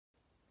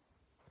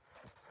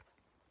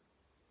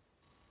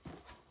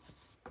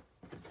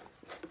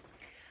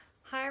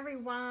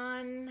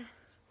everyone.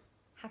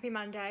 Happy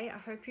Monday. I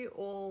hope you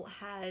all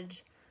had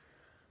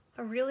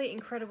a really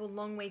incredible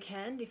long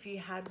weekend. If you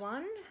had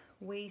one,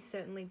 we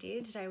certainly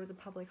did. Today was a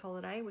public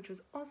holiday, which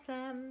was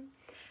awesome.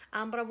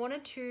 But I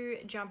wanted to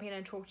jump in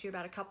and talk to you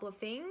about a couple of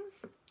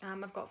things.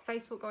 I've got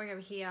Facebook going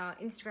over here,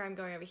 Instagram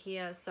going over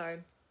here, so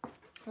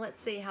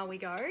let's see how we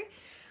go.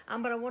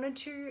 But I wanted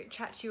to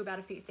chat to you about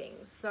a few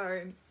things.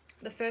 So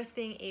the first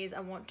thing is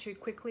I want to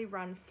quickly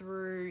run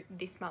through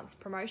this month's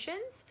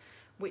promotions,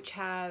 which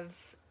have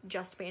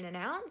just been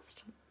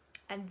announced.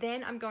 And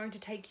then I'm going to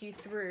take you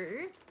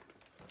through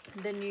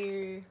the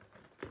new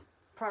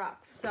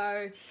products.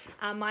 So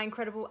my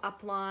incredible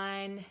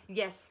upline,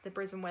 yes, the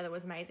Brisbane weather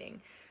was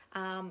amazing.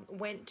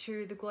 Went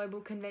to the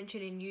global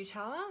convention in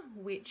Utah,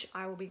 which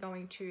I will be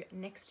going to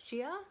next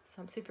year.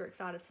 So I'm super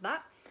excited for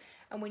that.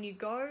 And when you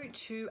go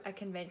to a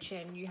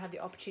convention, you have the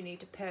opportunity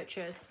to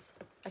purchase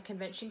a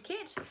convention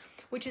kit,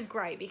 which is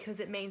great because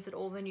it means that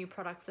all the new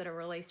products that are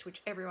released,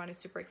 which everyone is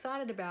super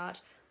excited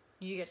about,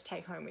 you get to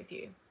take home with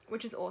you,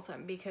 which is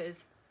awesome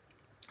because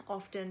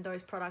often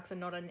those products are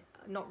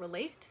not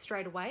released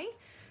straight away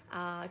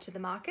to the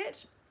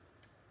market.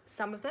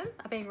 Some of them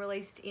are being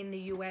released in the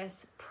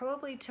US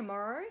probably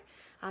tomorrow.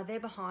 They're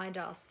behind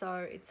us, so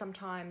it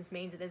sometimes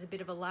means that there's a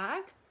bit of a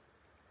lag.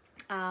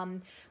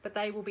 But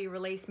they will be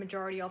released,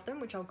 majority of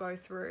them, which I'll go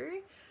through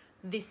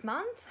this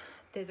month.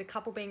 There's a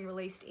couple being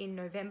released in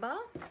November.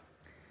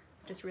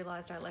 Just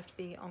realized I left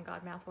the On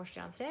Guard mouthwash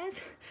downstairs.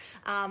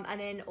 And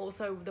then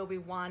also there'll be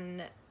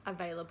one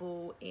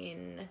available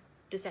in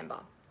December.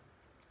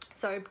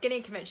 So getting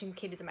a convention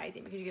kit is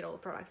amazing because you get all the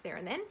products there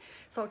and then.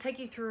 So I'll take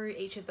you through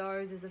each of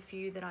those. There's a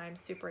few that I'm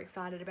super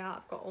excited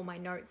about. I've got all my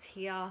notes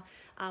here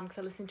because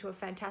I listened to a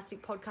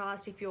fantastic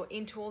podcast. If you're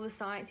into all the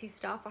sciencey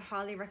stuff, I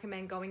highly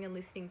recommend going and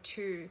listening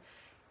to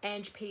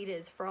Ange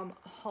Peters from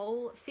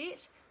Whole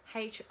Fit,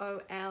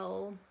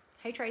 H-O-L-H-A-C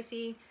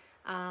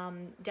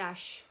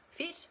dash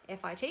Fit,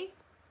 F-I-T.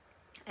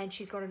 And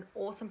she's got an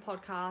awesome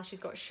podcast. She's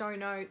got show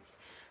notes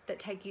that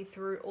take you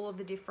through all of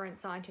the different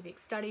scientific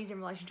studies in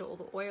relation to all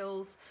the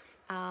oils.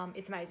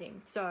 It's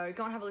amazing. So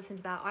go and have a listen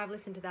to that. I've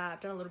listened to that. I've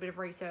done a little bit of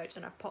research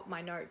and I've popped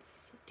my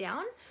notes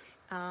down,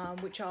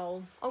 which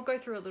I'll go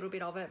through a little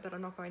bit of it, but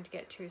I'm not going to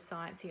get too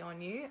sciencey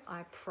on you,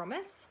 I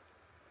promise.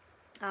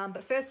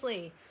 But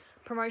firstly,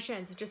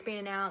 promotions have just been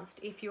announced.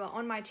 If you are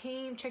on my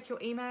team, check your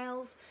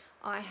emails.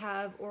 I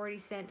have already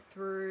sent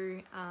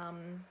through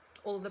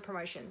all of the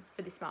promotions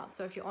for this month.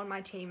 So if you're on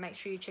my team, make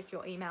sure you check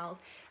your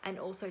emails and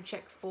also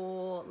check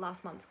for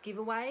last month's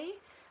giveaway,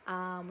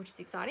 which is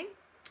exciting.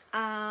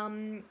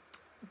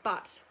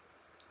 But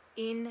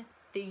in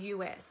the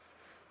US,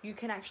 you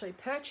can actually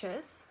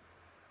purchase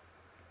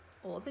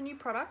all of the new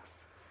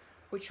products,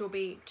 which will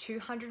be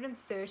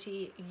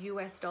 $230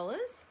 US. So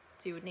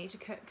you would need to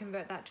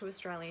convert that to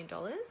Australian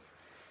dollars.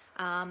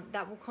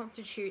 That will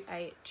constitute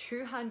a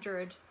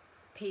 200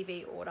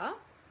 PV order.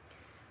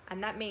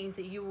 And that means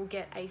that you will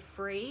get a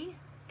free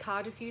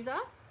car diffuser.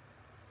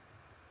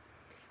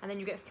 And then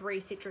you get 3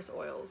 citrus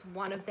oils.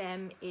 One of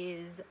them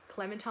is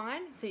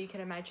clementine. So you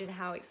can imagine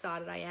how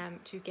excited I am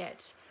to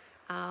get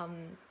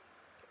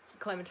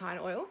clementine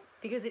oil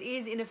because it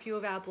is in a few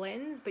of our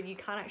blends, but you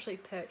can't actually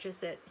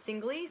purchase it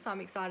singly. So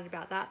I'm excited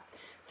about that.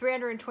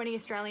 320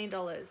 Australian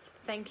dollars.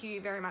 Thank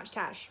you very much,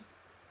 Tash.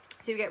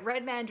 So you get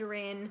red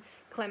mandarin,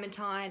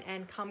 clementine,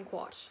 and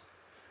kumquat,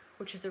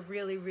 which is a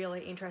really,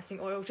 really interesting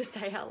oil to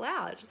say out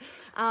loud.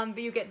 But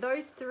you get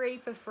those 3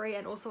 for free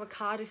and also a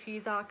car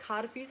diffuser.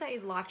 Car diffuser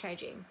is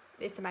life-changing.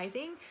 It's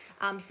amazing.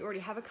 If you already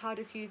have a car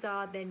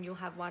diffuser, then you'll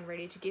have one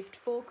ready to gift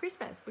for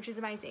Christmas, which is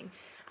amazing.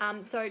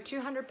 So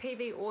 200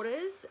 PV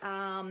orders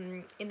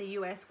in the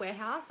US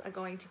warehouse are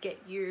going to get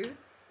you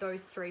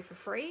those 3 for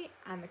free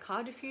and the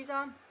car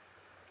diffuser.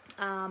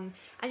 And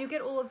you'll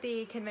get all of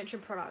the convention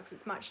products.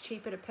 It's much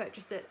cheaper to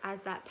purchase it as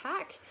that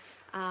pack.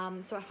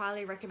 So I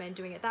highly recommend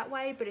doing it that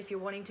way. But if you're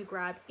wanting to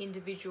grab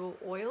individual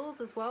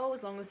oils as well,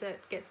 as long as it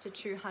gets to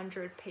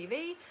 200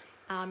 PV,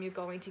 you're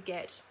going to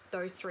get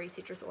those 3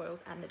 citrus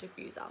oils and the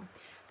diffuser.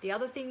 The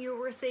other thing you'll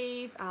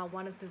receive,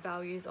 one of the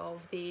values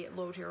of the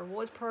loyalty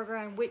rewards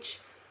program, which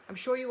I'm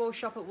sure you all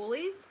shop at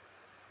Woolies.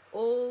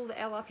 All the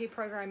LRP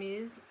program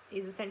is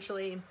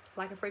essentially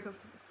like a frequent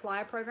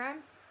flyer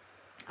program.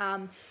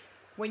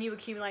 When you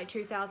accumulate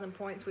 2,000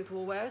 points with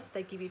Woolworths,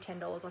 they give you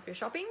 $10 off your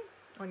shopping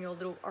on your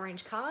little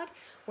orange card.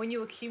 When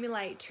you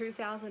accumulate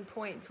 2,000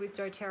 points with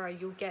dōTERRA,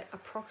 you'll get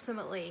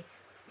approximately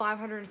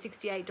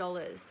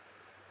 $568.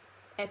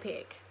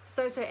 Epic.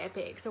 So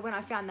epic. So when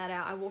I found that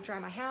out, I walked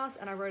around my house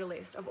and I wrote a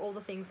list of all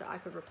the things that I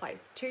could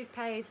replace.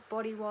 Toothpaste,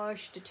 body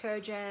wash,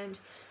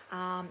 detergent,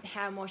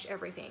 hand wash,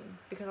 everything.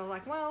 Because I was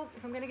like, well,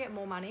 if I'm going to get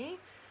more money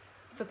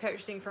for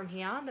purchasing from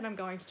here, then I'm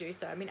going to do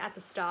so. I mean, at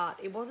the start,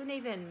 it wasn't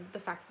even the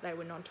fact that they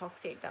were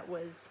non-toxic that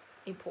was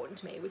important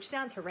to me, which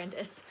sounds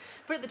horrendous.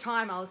 But at the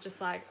time, I was just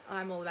like,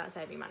 I'm all about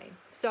saving money.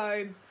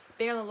 So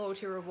being on the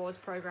loyalty rewards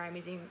program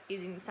is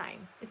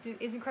insane. It's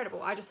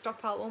incredible. I just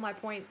stockpile all my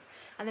points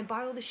and then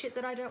buy all the shit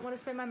that I don't want to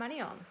spend my money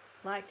on,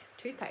 like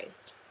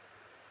toothpaste.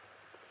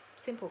 It's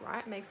simple,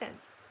 right? Makes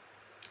sense.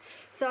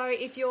 So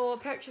if you're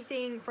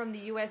purchasing from the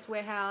US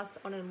warehouse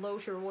on a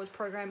loyalty rewards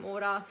program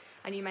order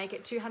and you make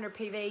it 200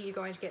 PV, you're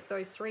going to get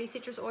those 3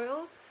 citrus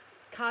oils,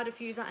 car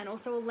diffuser, and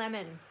also a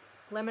lemon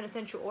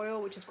essential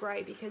oil, which is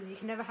great because you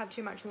can never have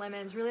too much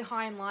lemon. It's really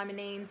high in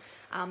limonene,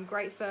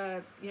 great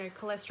for, you know,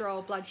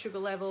 cholesterol, blood sugar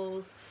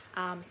levels,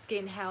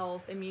 skin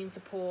health, immune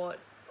support,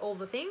 all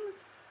the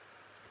things.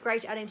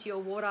 Great to add into your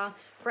water,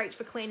 great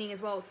for cleaning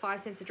as well. It's 5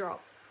 cents a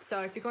drop.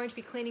 So if you're going to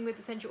be cleaning with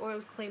essential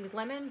oils, clean with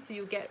lemon, so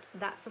you'll get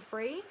that for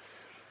free.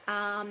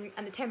 And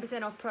the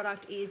 10% off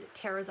product is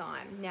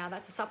Terrazyme. Now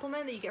that's a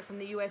supplement that you get from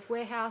the US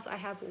warehouse. I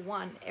have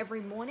one every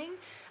morning,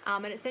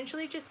 and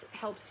essentially just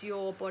helps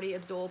your body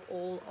absorb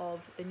all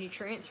of the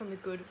nutrients from the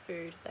good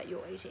food that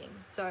you're eating.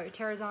 So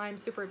Terrazyme,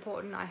 super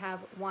important. I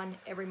have one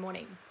every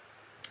morning.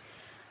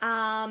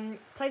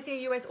 Placing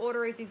a US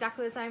order is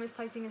exactly the same as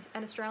placing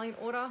an Australian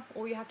order.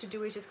 All you have to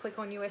do is just click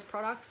on US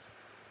products.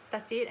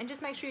 That's it. And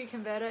just make sure you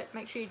convert it.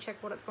 Make sure you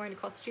check what it's going to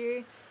cost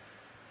you.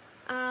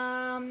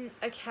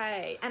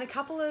 Okay, and a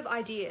couple of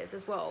ideas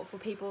as well for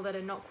people that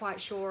are not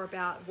quite sure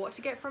about what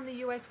to get from the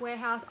US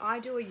warehouse. I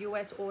do a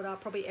US order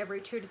probably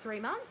every 2 to 3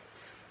 months,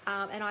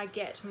 and I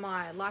get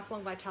my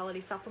Lifelong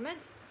Vitality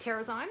supplements,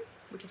 Terrazyme,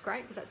 which is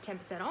great because that's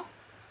 10% off.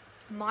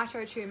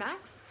 Mito 2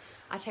 Max,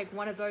 I take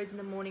one of those in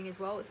the morning as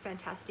well. It's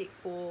fantastic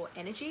for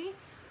energy.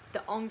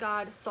 The On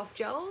Guard soft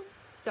gels,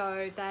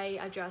 so they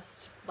are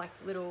just like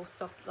little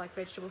soft, like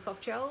vegetable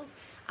soft gels,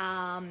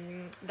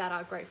 that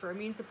are great for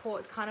immune support.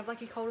 It's kind of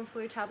like your cold and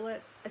flu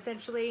tablet,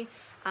 essentially.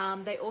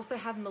 They also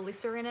have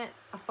Melissa in it.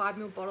 A 5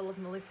 ml bottle of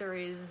Melissa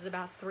is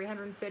about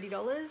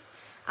 $330,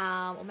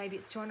 or maybe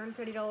it's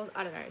 $230.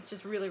 I don't know. It's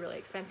just really, really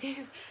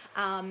expensive,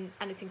 and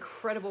it's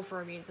incredible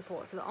for immune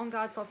support. So the On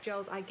Guard soft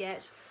gels I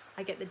get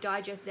the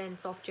Digest Zen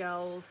soft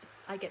gels.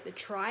 I get the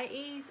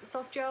Tri-Ease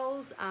soft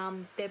gels.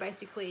 They're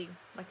basically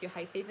like your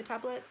hay fever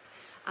tablets.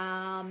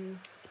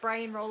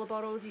 Spray and roller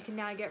bottles you can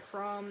now get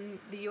from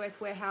the US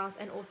warehouse,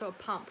 and also a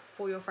pump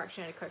for your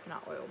fractionated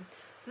coconut oil.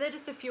 So they're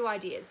just a few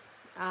ideas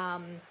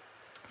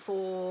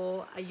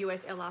for a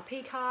US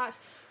LRP cart.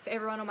 For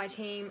everyone on my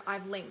team,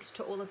 I've linked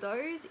to all of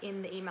those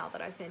in the email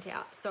that I sent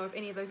out. So if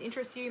any of those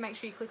interest you, make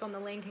sure you click on the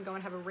link and go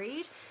and have a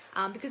read,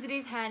 because it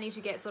is handy to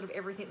get sort of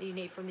everything that you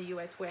need from the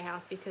US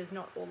warehouse, because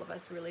not all of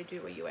us really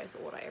do a US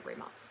order every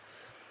month.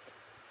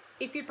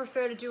 If you'd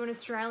prefer to do an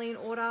Australian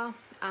order,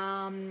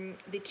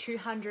 the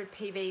 200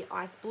 PV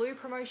Ice Blue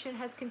promotion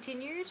has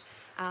continued.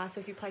 So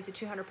if you place a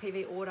 200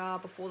 PV order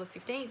before the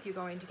 15th, you're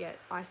going to get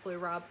Ice Blue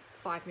Rub,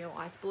 5 ml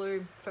Ice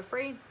Blue for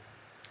free.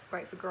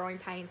 Great for growing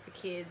pains for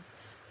kids,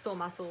 sore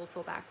muscles,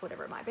 sore back,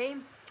 whatever it might be.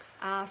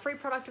 Free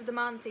product of the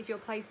month if you're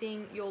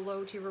placing your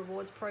loyalty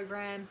rewards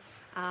program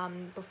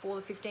before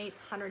the 15th,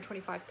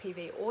 125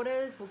 PV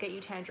orders will get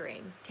you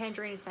Tangerine.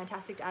 Tangerine is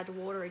fantastic to add to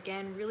water.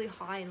 Again, really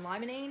high in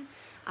limonene,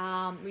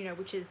 you know,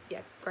 which is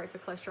great for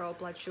cholesterol,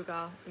 blood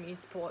sugar, immune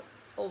support,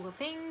 all the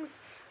things.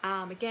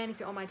 Again, if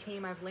you're on my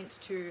team, I've linked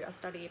to a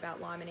study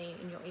about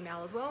limonene in your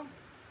email as well.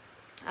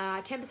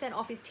 10%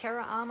 off is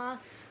Terra Armor.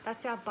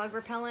 That's our bug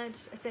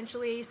repellent,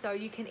 essentially. So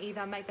you can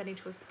either make that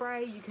into a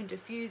spray, you can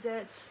diffuse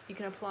it, you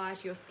can apply it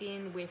to your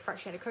skin with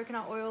fractionated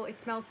coconut oil. It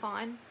smells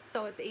fine,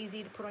 so it's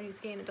easy to put on your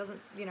skin. It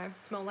doesn't, you know,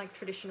 smell like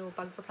traditional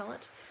bug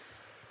repellent.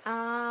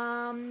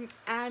 And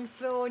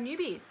for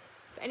newbies,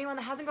 for anyone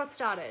that hasn't got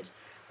started,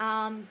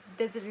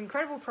 there's an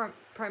incredible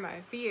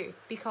promo for you,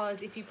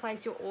 because if you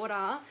place your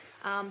order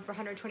for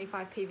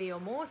 125 PV or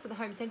more, so the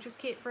Home Essentials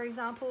kit, for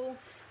example,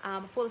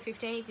 before the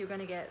 15th, you're going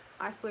to get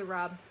Ice Blue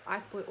Rub,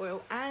 Ice Blue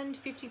Oil, and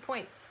 50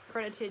 points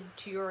credited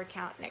to your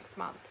account next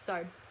month.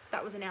 So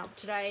that was announced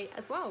today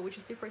as well, which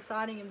is super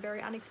exciting and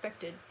very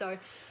unexpected. So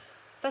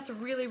that's a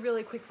really,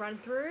 really quick run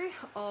through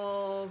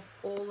of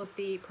all of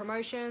the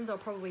promotions. I'll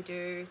probably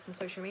do some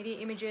social media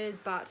images,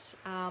 but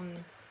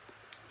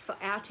for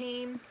our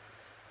team,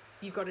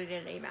 you've got it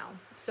in an email.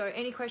 So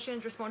any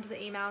questions, respond to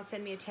the email,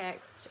 send me a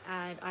text,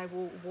 and I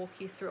will walk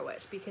you through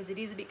it, because it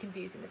is a bit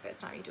confusing the first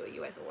time you do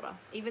a US order.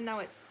 Even though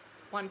it's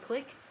one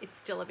click, it's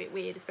still a bit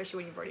weird, especially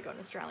when you've already got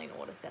an Australian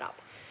order set up.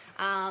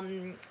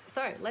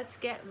 So let's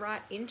get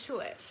right into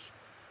it.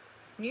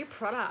 New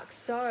products.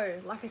 So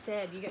like I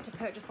said, you get to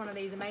purchase one of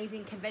these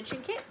amazing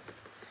convention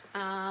kits.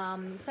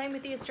 Same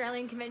with the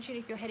Australian convention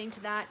if you're heading to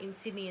that in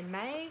Sydney in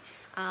May.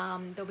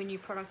 There'll be new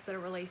products that are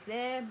released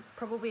there,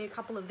 probably a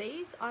couple of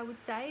these, I would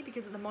say,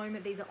 because at the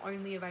moment these are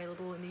only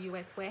available in the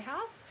US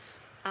warehouse.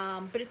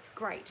 But it's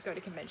great to go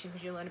to convention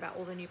because you learn about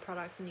all the new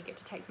products and you get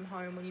to take them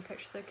home when you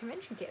purchase a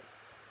convention kit.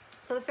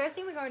 So the first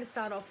thing we're going to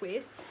start off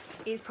with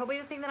is probably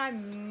the thing that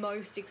I'm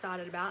most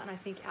excited about, and I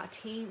think our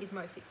team is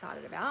most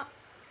excited about,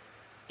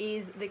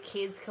 is the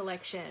kids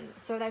collection.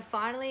 So they've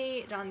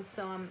finally done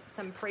some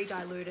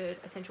pre-diluted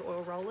essential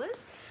oil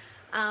rollers.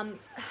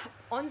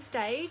 On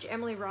stage,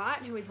 Emily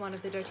Wright, who is one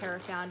of the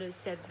dōTERRA founders,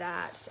 said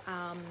that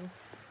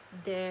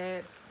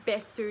they're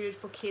best suited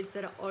for kids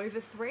that are over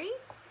 3.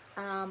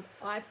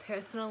 I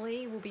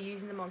personally will be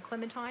using them on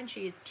Clementine.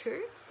 She is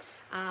 2.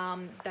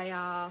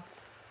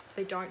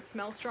 They don't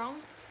smell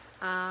strong.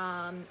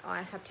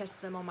 I have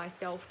tested them on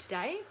myself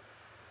today,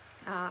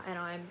 and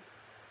I'm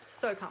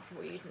so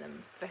comfortable using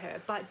them for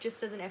her. But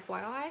just as an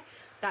FYI,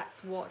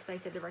 that's what they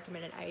said the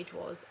recommended age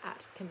was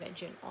at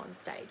convention on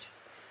stage.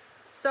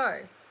 So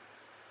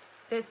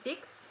there's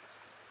 6,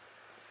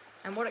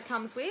 and what it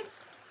comes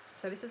with.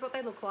 So this is what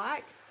they look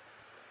like.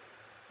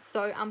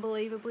 So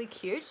unbelievably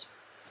cute.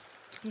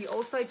 You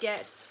also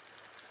get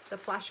the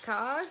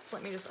flashcards.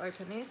 Let me just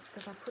open this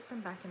because I put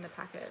them back in the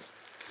packet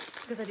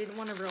because I didn't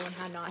want to ruin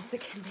how nice the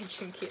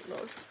convention kit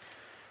looked.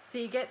 So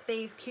you get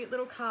these cute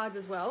little cards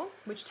as well,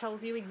 which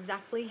tells you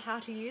exactly how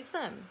to use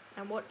them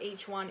and what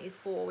each one is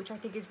for, which I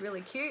think is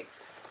really cute.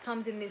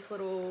 Comes in this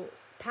little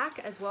pack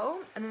as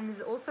well. And then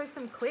there's also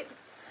some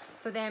clips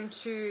for them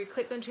to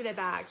clip them to their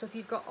bag. So if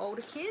you've got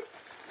older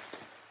kids,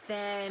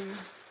 then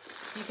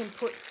you can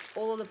put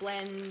all of the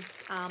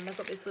blends, they've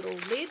got this little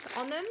lid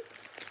on them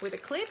with a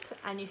clip,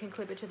 and you can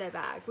clip it to their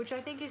bag, which I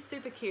think is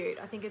super cute.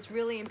 I think it's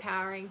really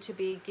empowering to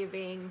be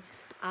giving,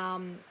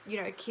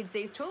 you know, kids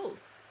these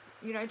tools,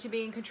 you know, to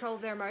be in control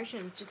of their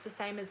emotions just the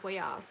same as we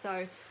are.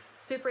 So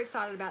super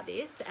excited about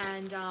this.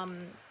 And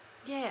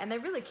yeah, and they're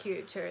really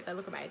cute too. They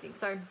look amazing.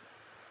 So,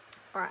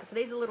 all right, so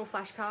these are little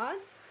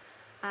flashcards.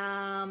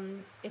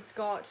 It's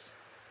got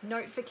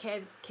note for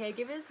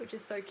caregivers, which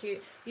is so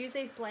cute. Use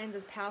these blends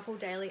as powerful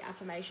daily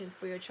affirmations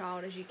for your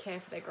child as you care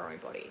for their growing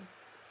body.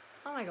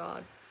 Oh my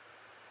God.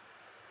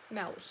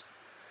 Melt.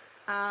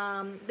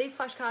 These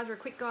flashcards are a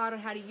quick guide on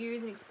how to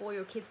use and explore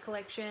your kids'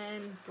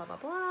 collection. Blah, blah,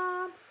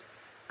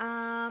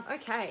 blah.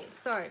 Okay,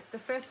 so the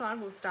first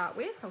one we'll start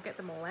with, I'll get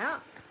them all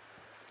out.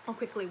 I'll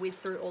quickly whiz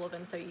through all of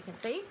them so you can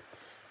see.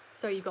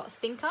 So you've got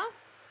Thinker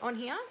on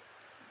here,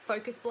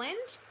 Focus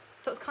Blend.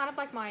 So it's kind of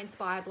like my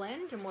Inspire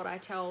blend, and what I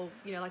tell,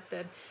 you know, like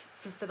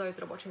for those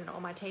that are watching that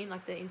on my team,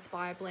 like the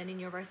Inspire blend in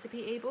your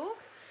recipe ebook.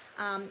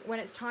 When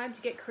it's time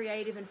to get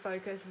creative and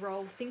focus,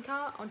 roll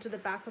Thinker onto the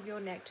back of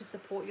your neck to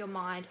support your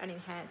mind and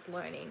enhance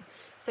learning.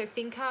 So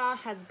Thinker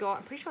has got,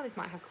 I'm pretty sure this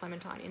might have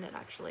clementine in it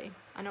actually.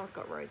 I know it's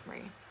got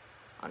rosemary.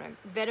 Oh no,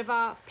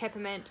 vetiver,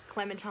 peppermint,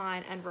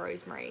 clementine, and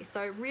rosemary.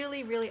 So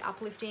really, really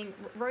uplifting.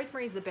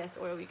 Rosemary is the best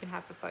oil you can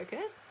have for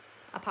focus,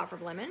 apart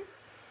from lemon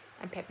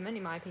and peppermint,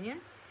 in my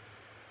opinion.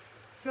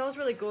 Smells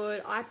really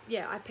good. I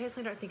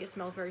personally don't think it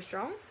smells very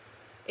strong.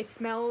 It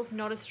smells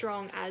not as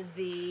strong as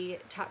the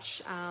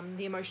touch,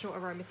 the emotional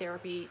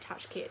aromatherapy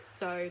touch kit.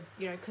 So,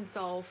 you know,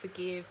 console,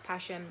 forgive,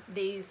 passion,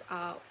 these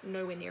are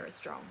nowhere near as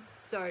strong.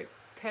 So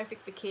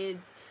perfect for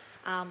kids.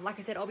 Like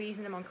I said, I'll be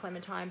using them on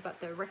clementine, but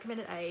the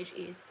recommended age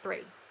is 3.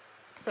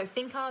 So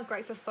Thinker,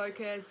 great for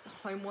focus,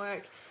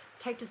 homework,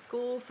 take to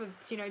school for,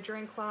 you know,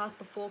 during class,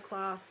 before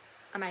class,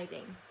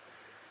 amazing.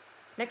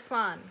 Next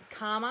one,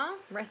 Calmer,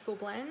 Restful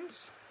Blend.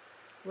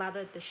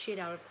 Lathered the shit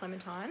out of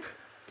clementine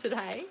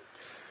today.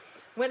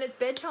 When it's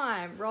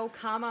bedtime, roll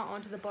Calmer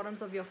onto the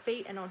bottoms of your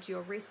feet and onto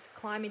your wrists,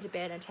 climb into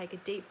bed and take a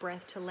deep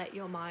breath to let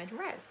your mind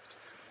rest.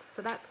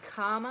 So that's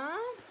Calmer,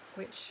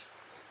 which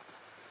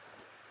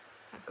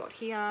I've got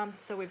here.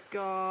 So we've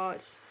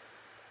got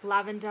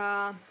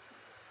lavender,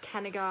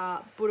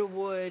 Cannagar, Buddha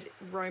wood,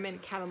 Roman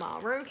chamomile.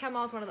 Roman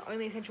chamomile is one of the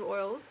only essential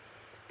oils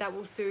that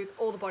will soothe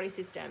all the body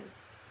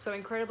systems. So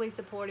incredibly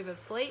supportive of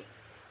sleep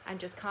and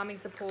just calming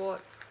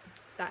support.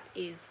 That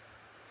is,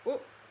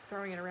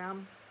 throwing it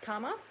around,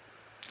 Calmer.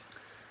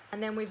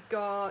 And then we've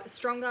got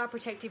Stronger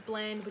Protective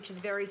Blend, which is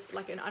very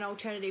like an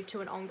alternative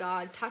to an On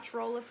Guard touch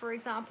roller, for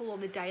example, or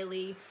the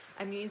daily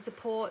immune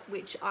support,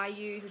 which I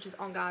use, which is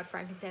On Guard,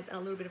 frankincense, and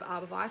a little bit of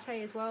arbor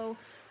vitae as well.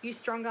 Use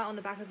Stronger on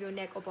the back of your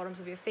neck or bottoms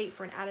of your feet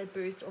for an added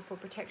boost or for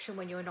protection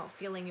when you're not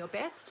feeling your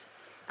best.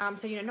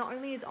 So, you know, not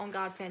only is On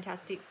Guard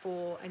fantastic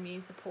for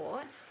immune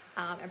support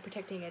and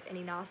protecting against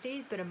any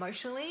nasties, but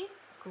emotionally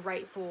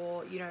great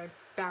for, you know,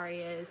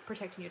 barriers,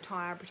 protecting your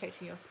time,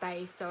 protecting your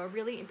space. So a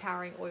really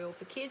empowering oil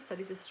for kids. So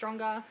this is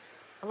Stronger.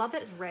 I love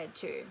that it's red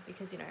too,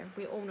 because, you know,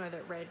 we all know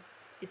that red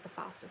is the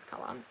fastest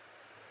color.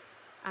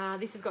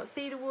 This has got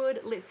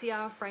cedarwood,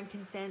 litsea,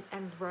 frankincense,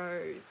 and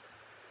rose.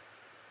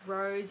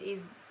 Rose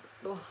is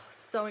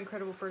so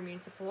incredible for immune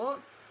support.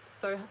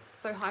 So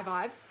high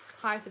vibe,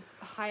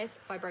 highest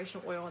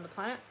vibrational oil on the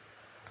planet.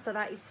 So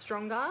that is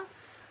Stronger.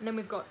 And then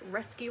we've got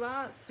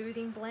Rescuer,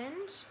 Soothing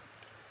Blend.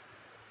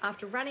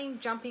 After running,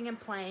 jumping, and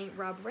playing,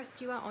 rub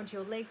Rescuer onto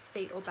your legs,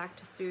 feet, or back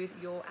to soothe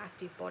your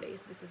active body.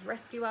 So this is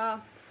Rescuer.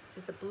 This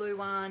is the blue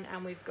one.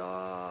 And we've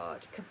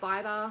got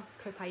Copaiba,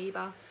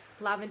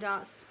 lavender,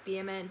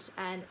 spearmint,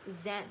 and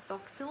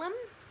xanthoxylum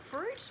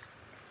fruit.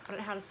 I don't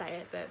know how to say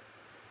it, but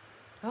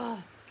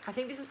I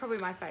think this is probably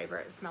my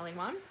favorite smelling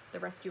one, the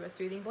Rescuer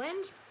Soothing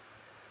Blend.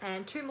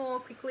 And 2 more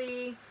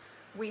quickly.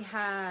 We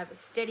have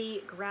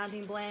Steady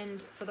Grounding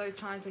Blend for those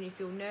times when you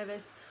feel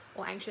nervous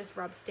or anxious.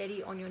 Rub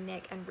steady on your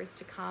neck and wrist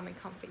to calm and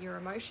comfort your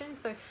emotions.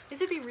 So this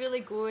would be really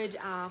good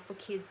for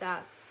kids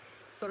that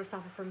sort of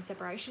suffer from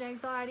separation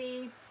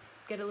anxiety,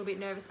 get a little bit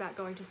nervous about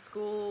going to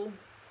school,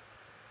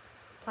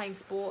 playing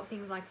sport,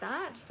 things like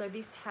that. So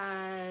this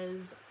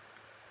has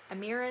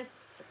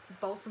Amiris,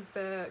 balsam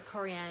fir,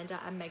 coriander,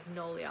 and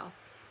magnolia.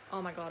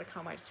 Oh my God, I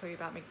can't wait to tell you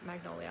about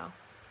magnolia.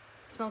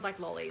 It smells like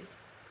lollies.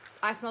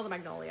 I smell the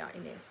magnolia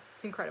in this.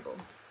 It's incredible.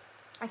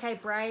 Okay,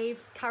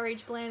 Brave,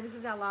 Courage blend. This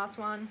is our last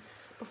one.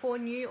 Before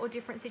new or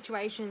different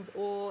situations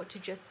or to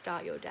just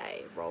start your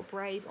day, roll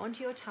Brave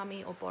onto your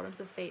tummy or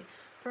bottoms of feet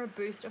for a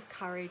boost of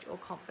courage or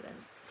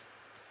confidence.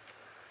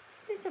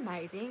 Isn't this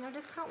amazing? I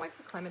just can't wait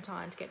for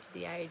Clementine to get to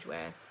the age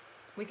where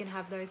we can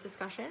have those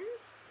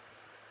discussions,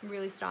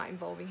 really start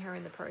involving her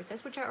in the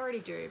process, which I already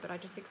do, but I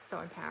just think it's so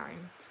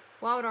empowering.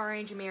 Wild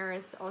orange,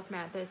 Amiris,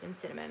 osmanthus, and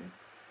cinnamon.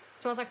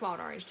 Smells like wild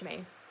orange to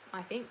me,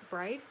 I think.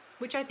 Brave,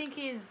 which I think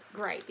is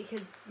great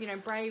because, you know,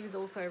 Brave is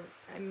also,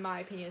 in my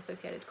opinion,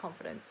 associated to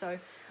confidence. So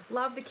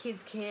love the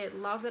kids kit,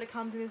 love that it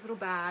comes in this little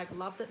bag,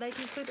 love that they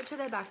can clip it to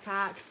their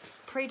backpack,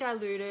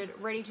 pre-diluted,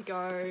 ready to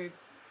go.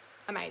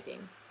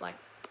 Amazing, like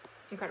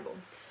incredible.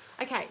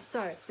 Okay,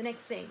 so the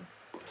next thing.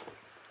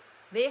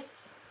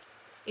 This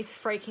is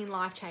freaking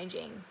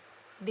life-changing.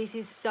 This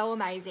is so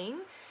amazing.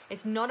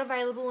 It's not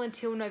available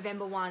until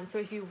November 1. So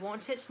if you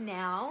want it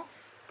now,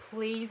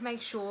 please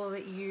make sure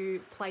that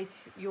you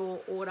place your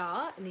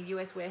order in the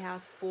US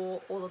warehouse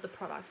for all of the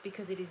products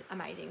because it is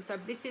amazing. So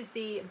this is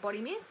the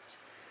body mist.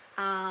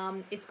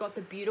 It's got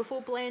the beautiful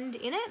blend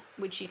in it,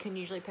 which you can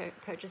usually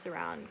purchase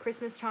around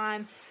Christmas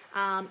time.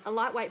 A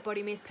lightweight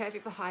body mist,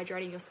 perfect for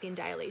hydrating your skin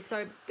daily.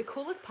 So the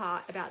coolest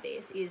part about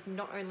this is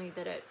not only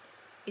that it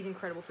is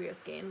incredible for your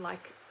skin,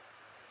 like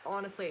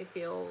honestly it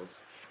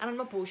feels, and I'm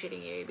not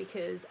bullshitting you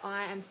because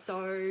I am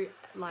so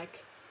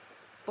like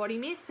body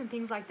mists and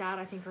things like that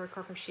I think are a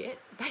crock of shit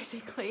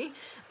basically.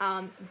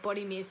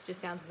 Body mist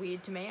just sounds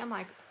weird to me. I'm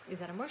like, is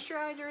that a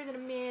moisturizer? Is it a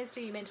mist? Are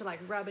you meant to like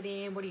rub it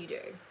in? What do you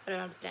do? I don't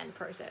understand the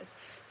process.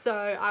 So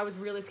I was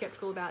really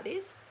skeptical about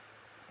this.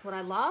 What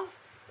I love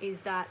is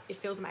that it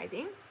feels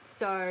amazing.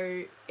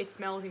 So it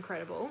smells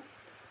incredible,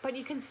 but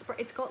you can spray,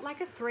 it's got like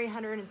a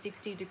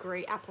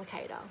 360-degree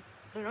applicator.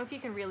 I don't know if you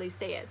can really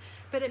see it,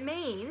 but it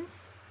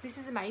means this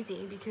is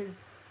amazing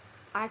because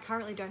I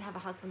currently don't have a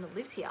husband that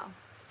lives here.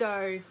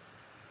 So,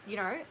 you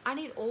know, I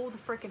need all the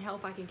freaking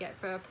help I can get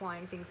for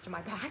applying things to my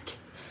back.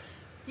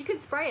 You can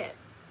spray it.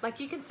 Like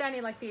you can stand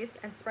here like this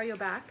and spray your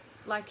back.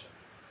 Like,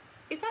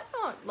 is that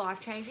not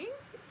life-changing?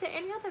 Is there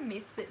any other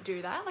mists that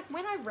do that? Like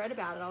when I read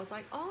about it, I was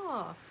like,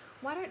 oh,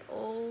 why don't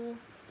all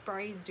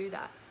sprays do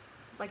that?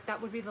 Like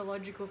that would be the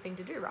logical thing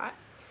to do, right?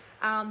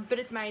 But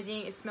it's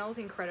amazing. It smells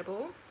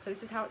incredible. So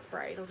this is how it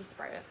sprays. I'll just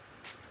spray it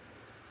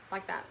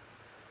like that.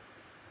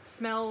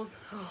 Smells,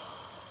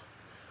 oh,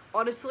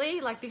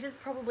 honestly, like this is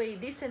probably,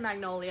 this and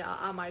Magnolia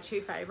are my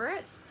two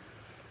favorites.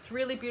 It's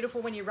really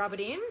beautiful when you rub it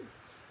in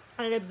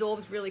and it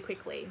absorbs really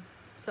quickly.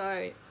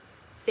 So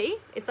see,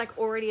 it's like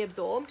already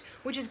absorbed,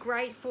 which is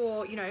great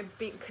for, you know,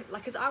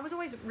 like, cause I was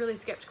always really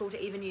skeptical to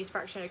even use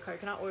fractionated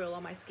coconut oil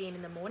on my skin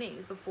in the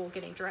mornings before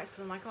getting dressed. Cause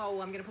I'm like, oh,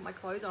 well, I'm going to put my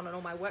clothes on and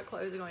all my work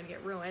clothes are going to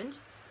get ruined.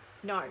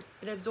 No,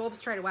 it absorbs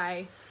straight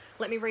away.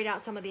 Let me read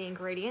out some of the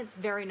ingredients.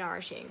 Very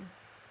nourishing.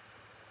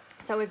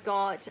 So we've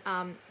got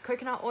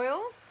coconut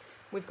oil.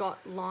 We've got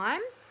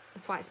lime.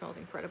 That's why it smells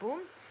incredible.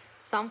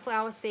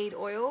 Sunflower seed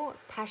oil,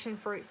 passion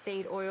fruit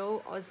seed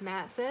oil,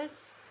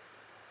 osmanthus,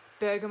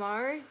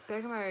 bergamot.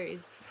 Bergamot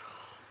is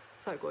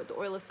so good. The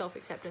oil of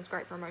self-acceptance,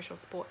 great for emotional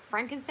support.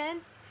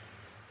 Frankincense.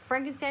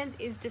 Frankincense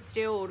is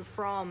distilled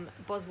from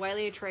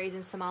boswellia trees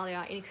in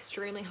Somalia in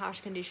extremely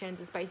harsh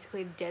conditions. It's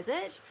basically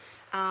desert.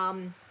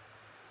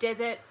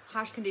 Desert,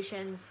 harsh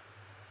conditions,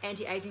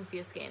 anti-aging for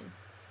your skin.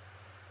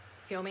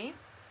 Feel me?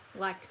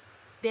 Like,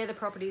 they're the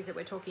properties that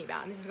we're talking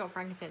about. And this has got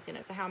frankincense in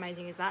it. So how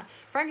amazing is that?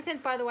 Frankincense,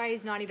 by the way,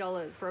 is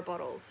 $90 for a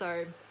bottle.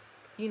 So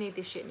you need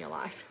this shit in your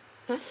life.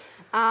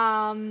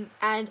 And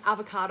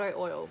avocado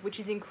oil, which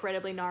is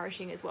incredibly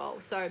nourishing as well.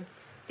 So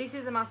this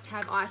is a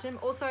must-have item.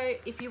 Also,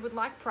 if you would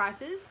like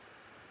prices,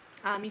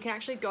 you can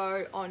actually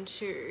go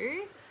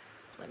onto,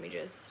 let me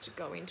just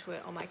go into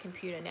it on my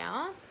computer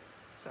now.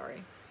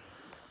 Sorry.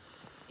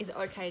 Is it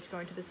okay to go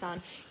into the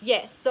sun?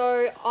 Yes,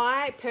 so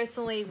I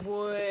personally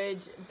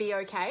would be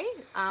okay.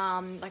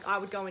 Like I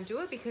would go and do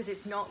it because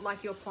it's not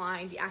like you're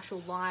applying the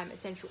actual lime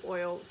essential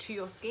oil to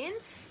your skin,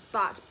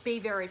 but be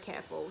very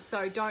careful.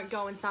 So don't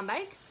go and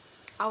sunbake.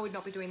 I would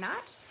not be doing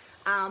that.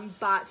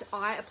 But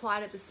I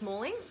applied it this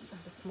morning.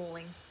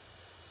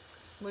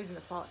 Losing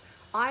the plot.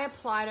 I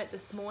applied it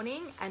this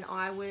morning and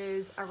I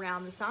was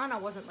around the sun. I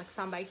wasn't like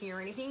sunbaking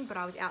or anything, but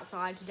I was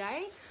outside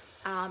today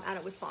and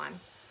it was fine.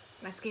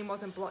 My skin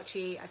wasn't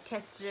blotchy. I've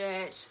tested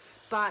it,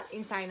 but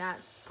in saying that,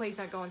 please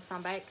don't go and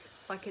sunbake.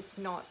 Like it's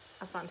not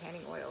a sun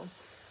tanning oil.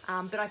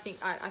 But I think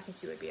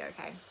you would be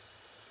okay.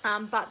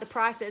 But the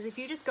prices, if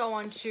you just go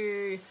on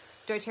to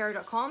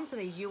dōTERRA.com, so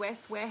the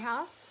US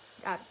warehouse,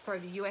 the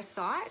US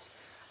site,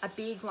 a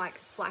big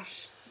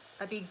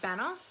a big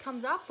banner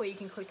comes up where you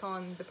can click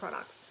on the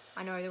products.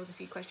 I know there was a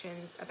few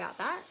questions about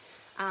that.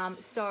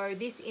 So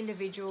this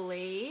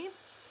individually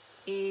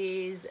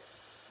is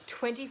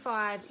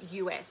 25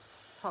 US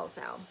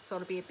wholesale, so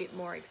it'll be a bit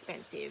more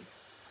expensive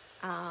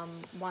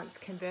once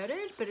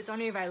converted, but it's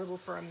only available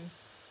from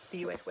the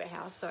US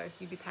warehouse, so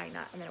you'd be paying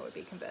that and then it would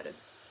be converted.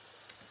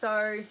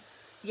 So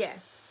yeah,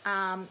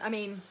 I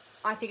mean,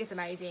 I think it's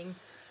amazing.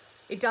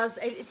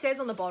 It says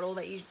on the bottle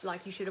that you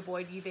should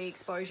avoid UV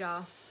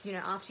exposure you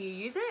know, after you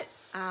use it.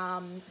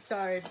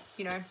 So,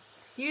 you know,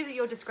 use at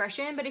your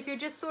discretion. But if you're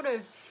just sort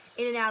of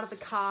in and out of the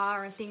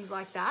car and things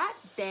like that,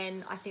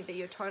 then I think that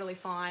you're totally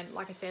fine.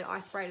 Like I said, I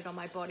sprayed it on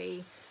my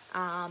body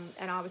and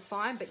I was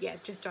fine. But yeah,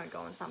 just don't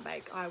go and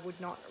sunbake. I would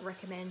not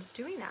recommend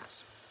doing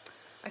that.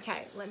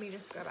 Okay, let me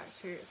just go back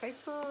to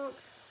Facebook.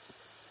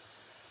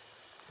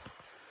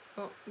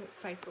 Oh,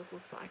 Facebook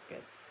looks like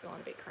it's gone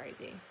a bit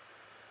crazy.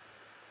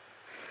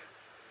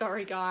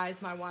 Sorry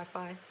guys, my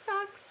Wi-Fi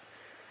sucks.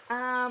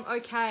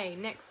 Okay,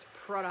 next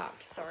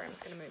product. Sorry, I'm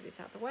just gonna move this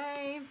out of the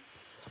way.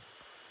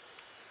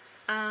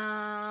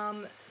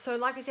 So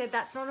like I said,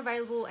 that's not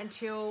available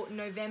until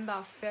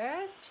November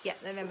 1st. Yeah,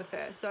 November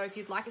 1st. So if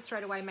you'd like it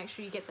straight away, make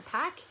sure you get the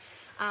pack.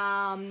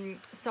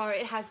 So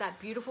it has that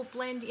beautiful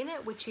blend in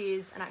it, which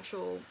is an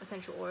actual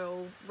essential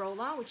oil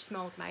roller, which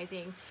smells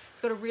amazing.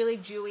 It's got a really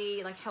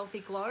dewy, like healthy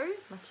glow.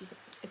 Like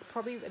it's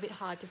probably a bit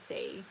hard to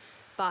see,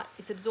 but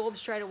it's absorbed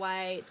straight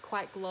away. It's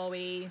quite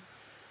glowy,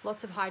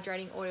 lots of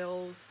hydrating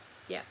oils.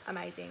 Yeah,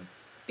 amazing.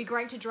 Be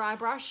great to dry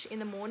brush in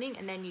the morning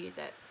and then use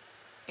it.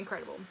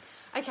 Incredible.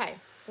 Okay,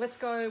 let's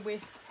go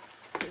with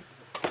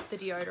the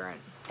deodorant.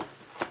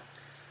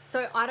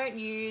 So I don't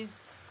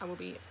use,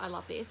 I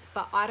love this,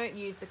 but I don't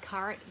use the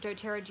current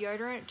doTERRA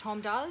deodorant.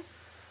 Tom does.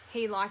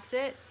 He likes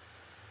it.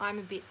 I'm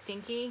a bit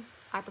stinky.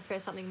 I prefer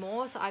something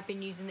more. So I've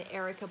been using the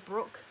Erica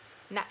Brook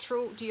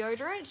natural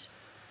deodorant.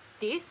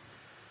 This,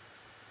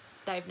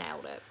 they've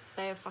nailed it.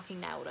 They have fucking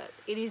nailed it.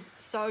 It is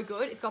so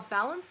good. It's got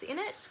balance in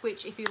it,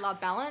 which if you love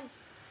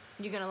balance,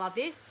 you're gonna love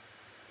this.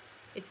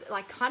 It's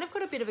like kind of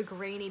got a bit of a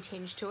greeny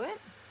tinge to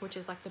it, which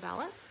is like the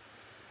balance.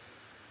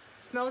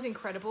 Smells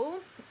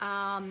incredible.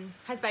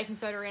 Has baking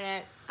soda in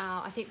it.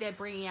 I think they're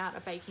bringing out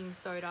a baking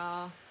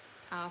soda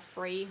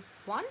free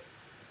one.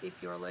 So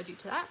if you're allergic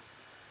to that.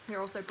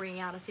 They're also bringing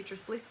out a citrus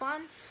bliss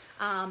one.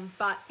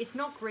 But it's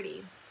not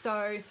gritty.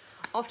 So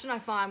often I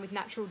find with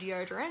natural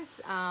deodorants,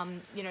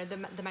 you know,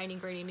 the main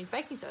ingredient is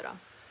baking soda.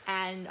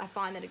 And I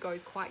find that it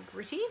goes quite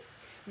gritty.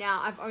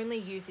 Now, I've only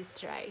used this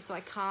today, so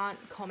I can't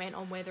comment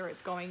on whether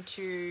it's going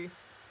to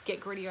get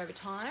gritty over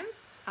time.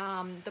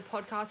 The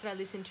podcast that I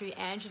listened to,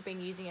 Ange had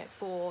been using it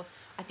for,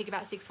 I think,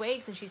 about 6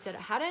 weeks, and she said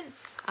it hadn't.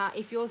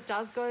 If yours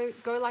does go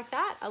like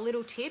that, a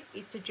little tip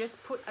is to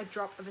just put a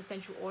drop of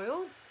essential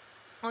oil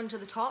onto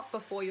the top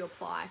before you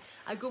apply.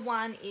 A good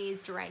one is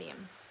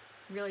geranium.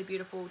 Really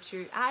beautiful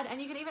to add,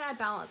 and you can even add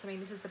balance. I mean,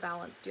 this is the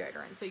balance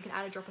deodorant, so you can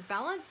add a drop of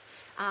balance,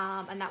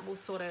 and that will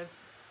sort of,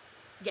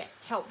 yeah,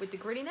 help with the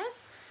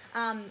grittiness.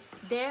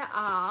 There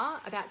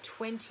are about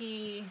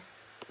 20,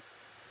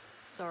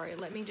 sorry,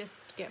 let me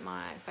just get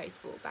my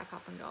Facebook back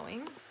up and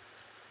going.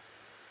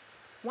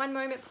 One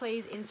moment,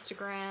 please,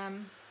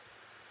 Instagram.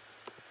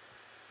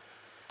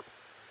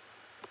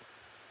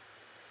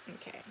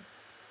 Okay.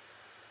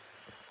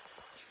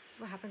 This is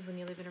what happens when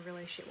you live in a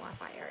really shit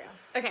Wi-Fi area.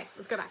 Okay,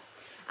 let's go back.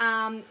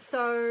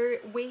 So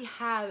we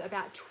have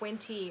about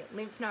 20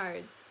 lymph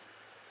nodes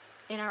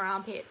in our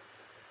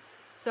armpits.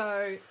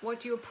 So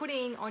what you're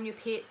putting on your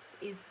pits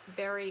is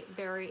very,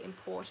 very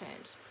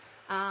important.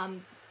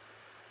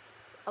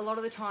 A lot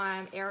of the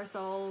time,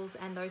 aerosols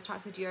and those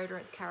types of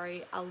deodorants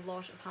carry a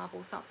lot of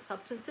harmful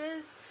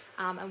substances,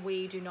 and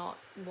we do not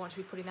want to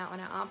be putting that on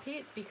our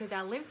armpits, because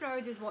our lymph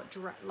nodes is what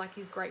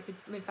is great for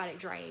lymphatic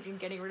drainage and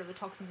getting rid of the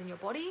toxins in your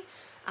body.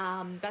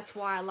 That's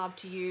why I love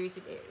to use,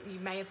 you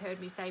may have heard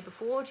me say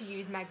before, to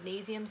use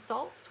magnesium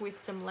salts with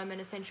some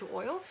lemon essential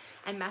oil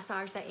and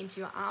massage that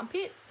into your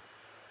armpits.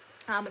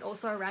 And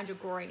also around your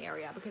groin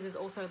area, because there's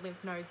also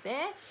lymph nodes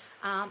there,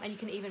 and you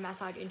can even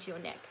massage into your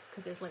neck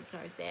because there's lymph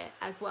nodes there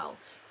as well.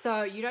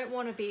 So you don't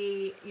want to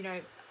be, you know,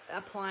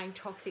 applying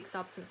toxic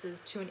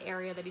substances to an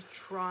area that is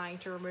trying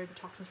to remove the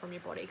toxins from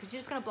your body, because you're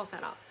just going to block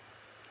that up,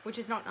 which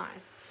is not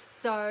nice.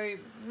 So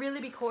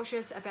really be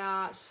cautious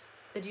about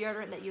the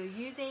deodorant that you're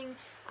using.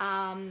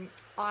 I mean,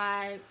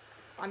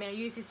 I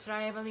used this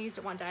today. I've only used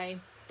it one day,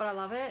 but I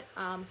love it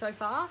so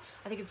far.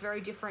 I think it's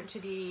very different to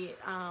the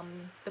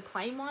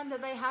plain one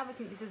that they have. I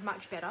think this is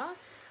much better,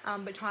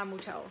 but time will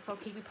tell. So I'll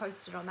keep you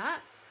posted on that.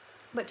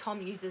 But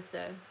Tom uses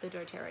the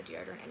doTERRA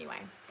deodorant anyway.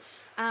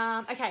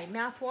 Okay,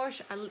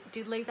 mouthwash. I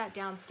did leave that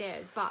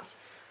downstairs, but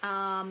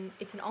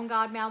it's an On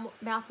Guard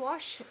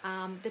mouthwash.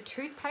 The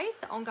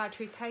toothpaste, the On Guard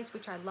toothpaste,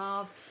 which I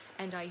love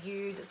and I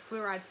use. It's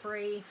fluoride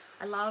free.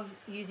 I love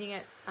using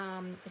it,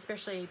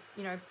 especially,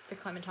 you know, for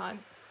Clementine,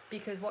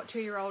 because what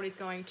 2-year-old is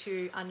going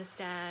to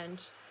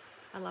understand?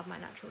 I love my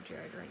natural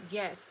deodorant.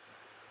 Yes.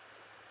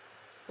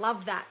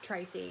 Love that,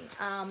 Tracy.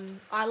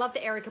 I love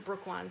the Erica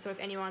Brook one. So if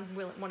anyone's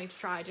wanting to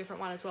try a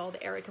different one as well,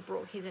 the Erica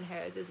Brook, his and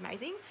hers, is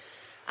amazing.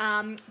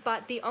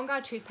 But the On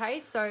Guard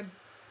toothpaste, so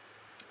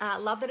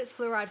love that it's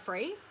fluoride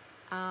free.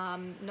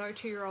 No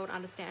 2-year-old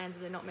understands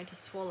that they're not meant to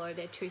swallow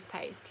their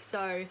toothpaste.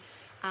 So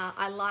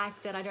I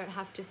like that I don't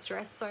have to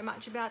stress so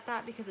much about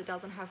that, because it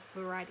doesn't have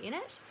fluoride in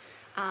it.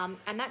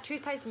 And that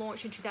toothpaste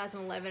launched in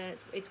 2011,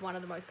 and it's one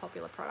of the most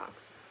popular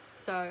products.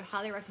 So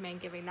highly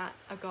recommend giving that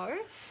a go.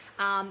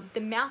 The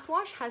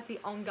mouthwash has the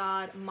On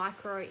Guard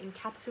micro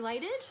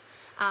encapsulated,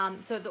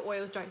 so the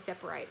oils don't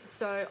separate.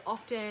 So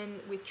often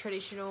with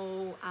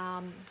traditional,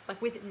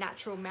 like with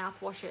natural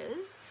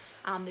mouthwashes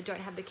that don't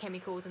have the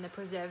chemicals and the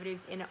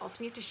preservatives in it,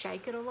 often you have to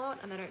shake it a lot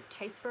and they don't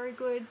taste very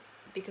good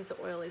because the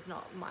oil is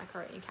not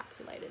micro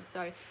encapsulated.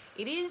 So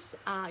it is,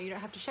 you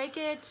don't have to shake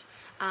it.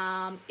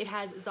 It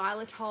has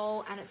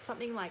xylitol and it's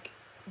something like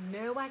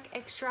Merwak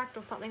extract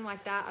or something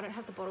like that. I don't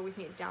have the bottle with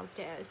me, it's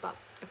downstairs, but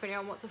if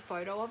anyone wants a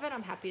photo of it,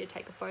 I'm happy to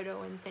take a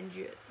photo and send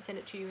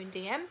it to you in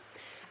DM.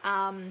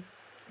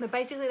 But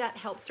basically that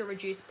helps to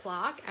reduce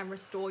plaque and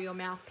restore your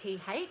mouth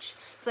pH.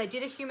 So they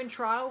did a human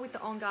trial with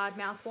the On Guard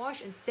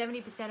mouthwash and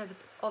 70%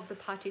 of the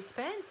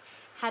participants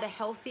had a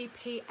healthy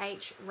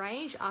pH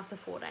range after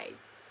 4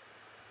 days,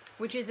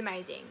 which is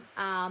amazing.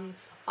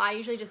 I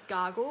usually just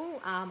gargle.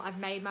 I've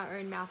made my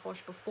own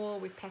mouthwash before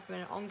with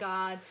peppermint and On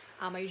Guard.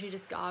 I usually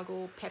just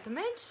gargle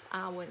peppermint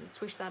and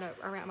swish that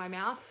around my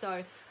mouth.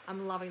 So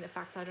I'm loving the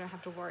fact that I don't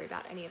have to worry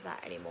about any of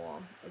that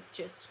anymore. It's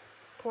just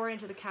pour it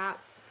into the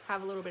cap,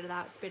 have a little bit of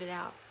that, spit it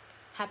out.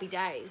 Happy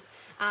days.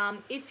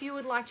 If you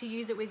would like to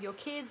use it with your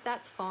kids,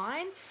 that's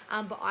fine.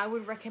 But I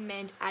would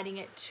recommend adding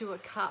it to a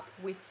cup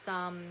with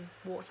some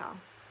water,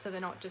 so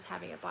they're not just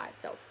having it by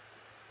itself.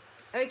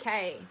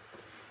 Okay.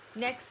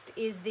 Next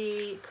is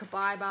the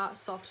Cobaiba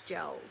soft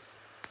gels,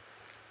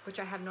 which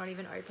I have not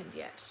even opened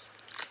yet.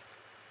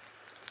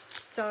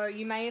 So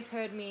you may have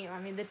heard me, I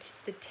mean, the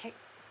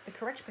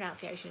correct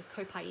pronunciation is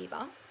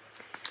Copaiba.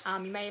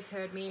 You may have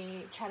heard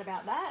me chat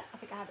about that. I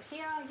think I have it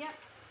here, yep.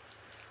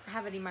 I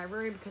have it in my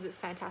room because it's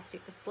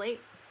fantastic for sleep.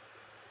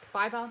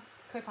 Copaiba,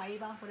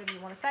 whatever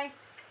you want to say.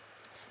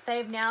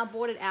 They've now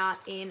brought it out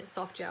in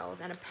soft gels,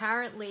 and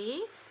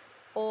apparently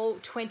all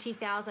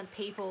 20,000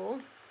 people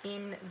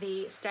in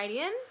the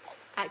stadium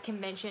at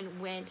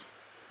convention went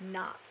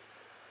nuts.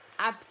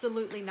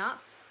 Absolutely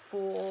nuts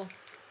for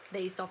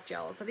these soft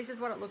gels. So this is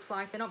what it looks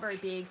like. They're not very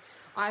big.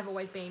 I've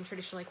always been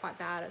traditionally quite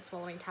bad at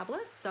swallowing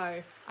tablets,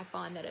 so I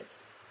find that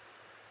it's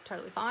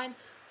totally fine.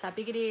 That's how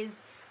big it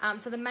is.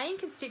 So the main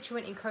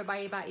constituent in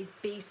Cobaiba is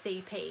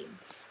BCP,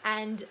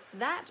 and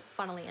that,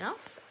 funnily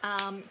enough,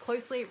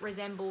 closely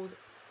resembles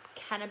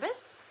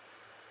cannabis,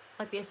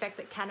 like the effect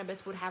that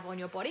cannabis would have on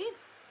your body,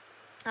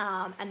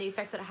 and the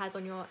effect that it has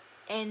on your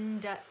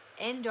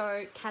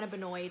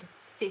endocannabinoid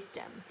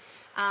system.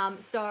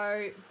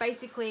 So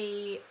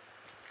basically,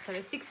 so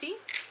there's 60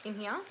 in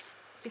here,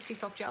 60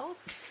 soft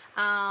gels,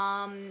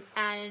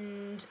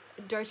 and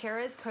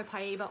dōTERRA's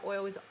Copaiba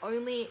oil is the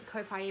only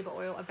Copaiba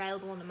oil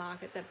available on the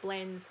market that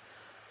blends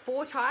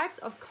 4 types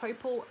of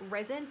copal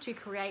resin to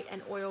create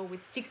an oil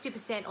with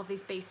 60% of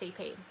this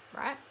BCP,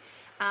 right?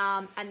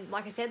 And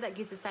like I said, that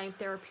gives the same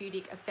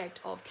therapeutic effect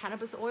of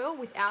cannabis oil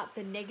without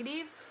the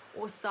negative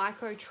or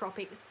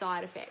psychotropic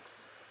side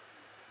effects,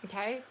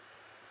 okay?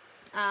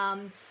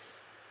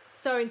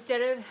 So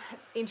instead of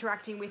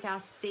interacting with our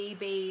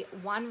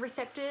CB1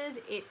 receptors,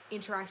 it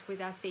interacts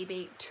with our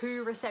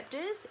CB2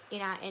 receptors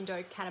in our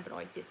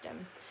endocannabinoid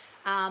system.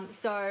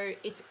 So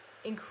it's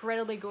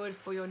incredibly good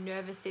for your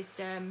nervous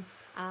system.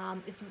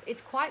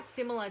 It's quite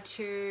similar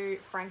to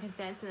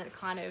frankincense in that it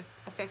kind of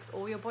affects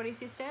all your body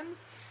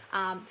systems.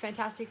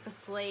 Fantastic for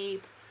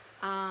sleep.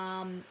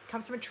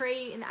 Comes from a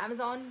tree in the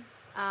Amazon.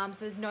 So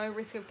there's no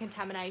risk of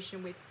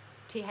contamination with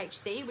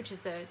THC, which is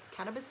the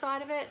cannabis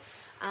side of it.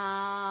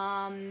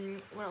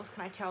 What else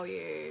can I tell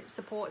you?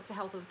 Supports the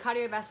health of the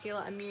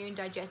cardiovascular, immune,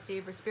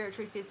 digestive,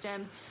 respiratory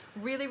systems.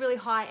 Really, really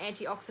high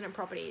antioxidant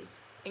properties.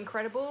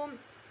 Incredible.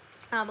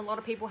 A lot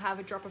of people have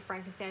a drop of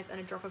frankincense and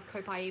a drop of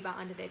Copaiba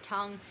under their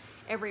tongue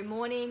every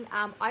morning.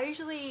 I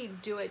usually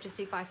do it just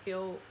if I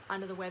feel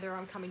under the weather,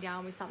 I'm coming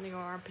down with something,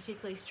 or I'm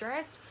particularly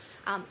stressed.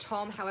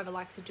 Tom, however,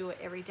 likes to do it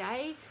every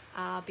day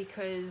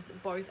because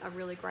both are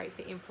really great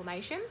for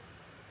inflammation,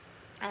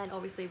 and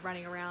obviously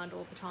running around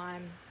all the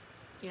time,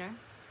 you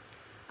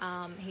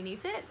know, he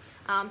needs it.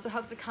 So it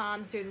helps to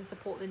calm, soothe and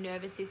support the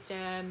nervous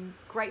system.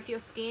 Great for your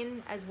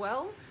skin as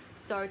well.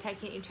 So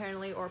taking it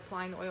internally or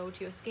applying the oil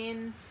to your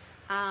skin.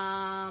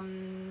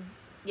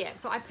 Yeah,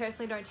 so I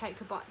personally don't take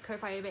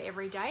Copaiba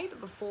every day,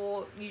 but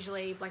before,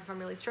 usually, like if I'm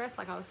really stressed,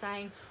 like I was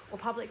saying, or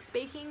public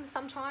speaking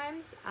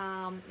sometimes,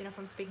 you know, if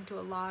I'm speaking to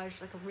a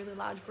really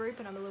large group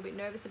and I'm a little bit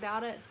nervous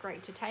about it, it's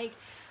great to take.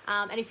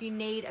 And if you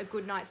need a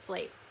good night's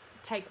sleep,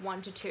 take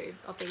 1 to 2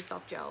 of these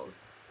soft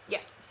gels. Yeah,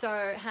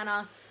 so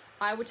Hannah,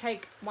 I would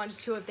take 1 to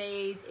 2 of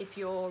these if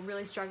you're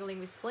really struggling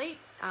with sleep.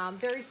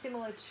 Very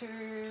similar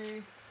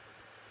to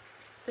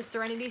the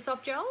Serenity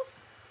soft gels.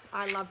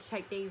 I love to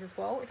take these as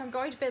well. If I'm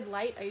going to bed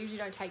late, I usually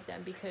don't take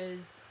them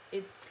because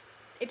it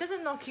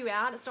doesn't knock you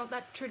out. It's not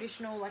that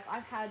traditional, like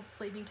I've had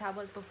sleeping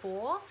tablets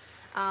before,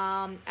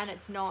 and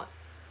it's not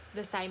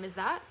the same as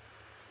that.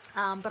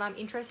 But I'm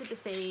interested to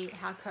see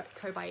how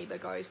Cobaiba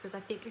goes because I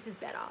think this is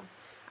better.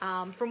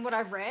 From what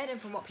I've read and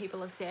from what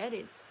people have said,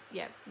 it's,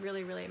 yeah,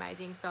 really, really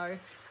amazing. So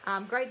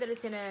great that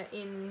it's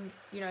in,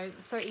 you know,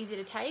 so easy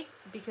to take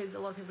because a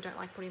lot of people don't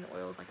like putting the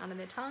oils like under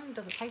their tongue. It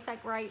doesn't taste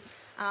that great.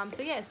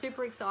 So yeah,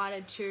 super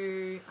excited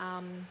to,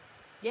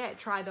 yeah,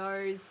 try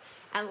those.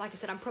 And like I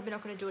said, I'm probably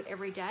not going to do it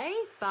every day,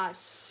 but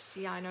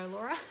yeah, I know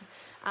Laura.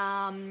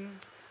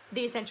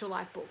 the Essential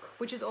Life book,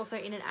 which is also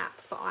in an app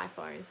for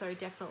iPhone. So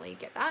definitely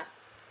get that.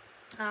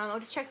 I'll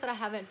just check that I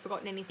haven't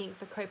forgotten anything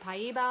for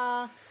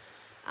Copaiba.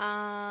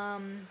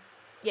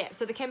 Yeah,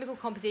 so the chemical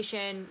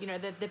composition, you know,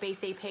 the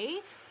BCP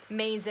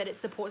means that it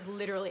supports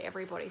literally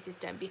every body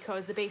system,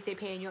 because the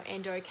BCP and your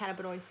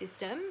endocannabinoid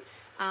system,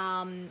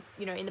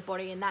 you know, in the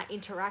body, and that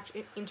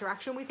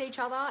interaction with each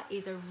other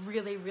is a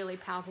really, really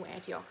powerful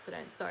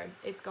antioxidant. So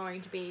it's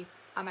going to be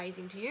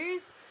amazing to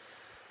use.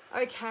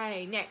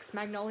 Okay, next,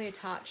 Magnolia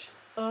Touch.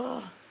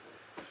 Oh,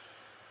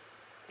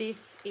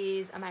 this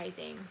is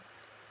amazing.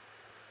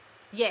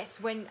 Yes,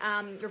 when,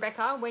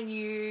 Rebecca, when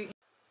you,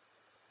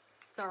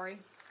 sorry,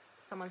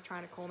 someone's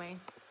trying to call me.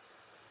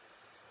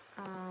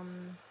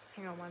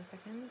 Hang on one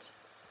second.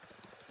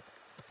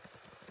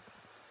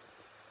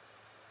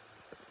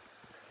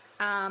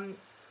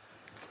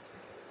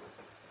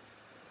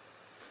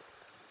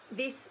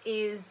 This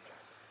is,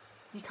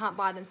 you can't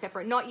buy them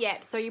separate, not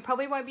yet. So you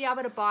probably won't be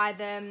able to buy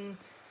them.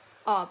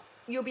 Oh,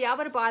 you'll be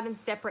able to buy them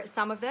separate,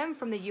 some of them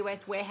from the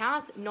US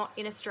warehouse, not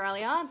in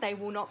Australia. They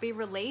will not be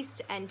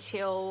released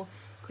until,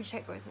 could you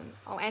take both of them?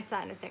 I'll answer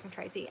that in a second,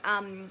 Tracy.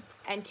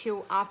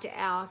 Until after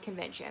our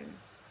convention.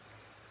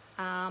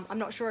 I'm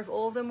not sure if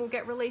all of them will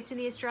get released in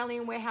the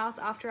Australian warehouse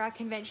after our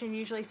convention.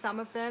 Usually some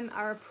of them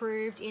are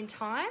approved in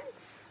time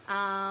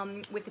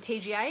with the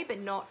TGA, but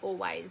not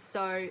always.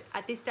 So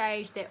at this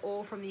stage, they're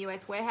all from the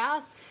US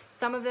warehouse.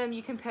 Some of them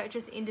you can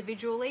purchase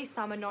individually.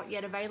 Some are not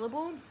yet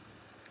available.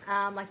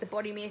 Like the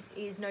body mist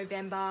is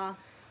November,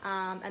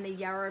 and the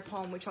yarrow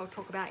plum, which I'll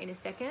talk about in a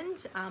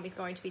second, is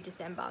going to be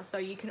December. So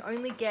you can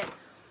only get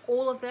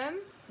all of them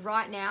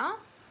right now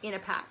in a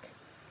pack.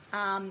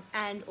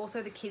 And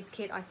also the kids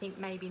kit, I think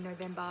maybe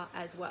November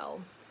as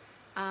well.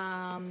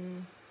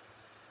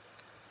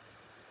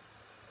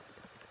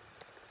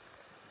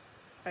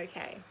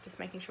 Okay, just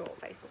making sure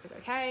Facebook is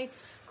okay.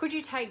 Could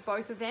you take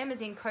both of them,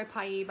 as in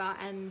Copaiba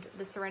and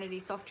the Serenity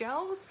soft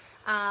gels?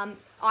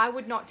 I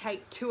would not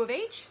take 2 of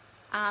each,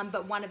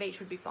 but 1 of each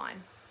would be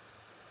fine.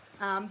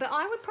 But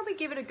I would probably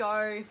give it a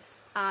go,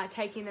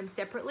 taking them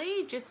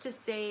separately, just to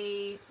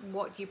see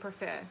what you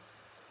prefer.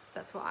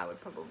 That's what I would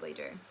probably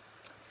do.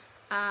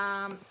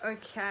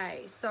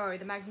 Okay, so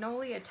the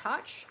Magnolia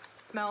Touch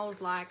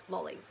smells like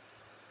lollies.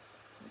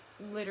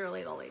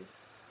 Literally lollies.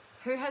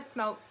 Who has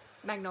smelt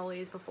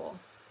magnolias before?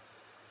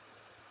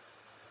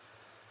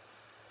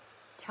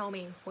 Tell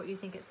me what you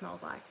think it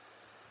smells like.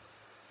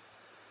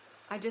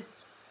 I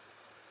just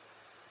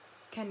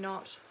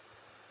cannot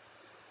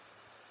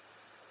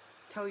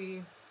tell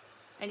you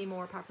any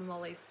more apart from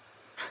lollies.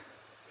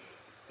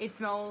 It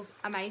smells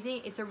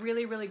amazing. It's a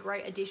really, really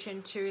great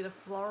addition to the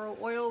floral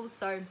oils.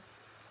 So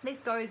this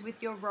goes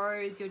with your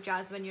rose, your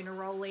jasmine, your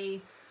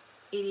neroli.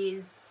 It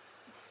is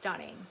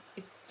stunning.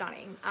 It's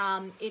stunning.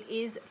 It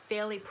is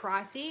fairly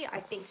pricey, I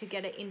think, to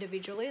get it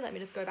individually. Let me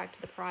just go back to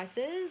the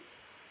prices.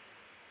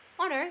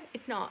 Oh no,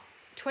 it's not.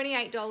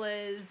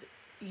 $28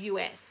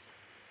 US.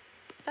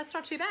 That's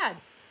not too bad.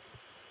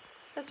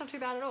 That's not too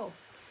bad at all.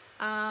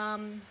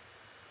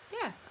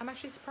 Yeah, I'm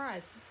actually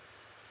surprised.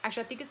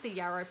 Actually, I think it's the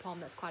yarrow palm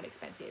that's quite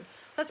expensive.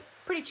 That's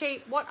pretty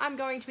cheap. What I'm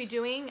going to be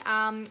doing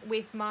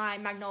with my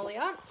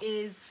Magnolia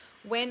is,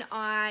 when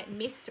I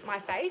mist my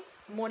face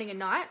morning and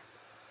night,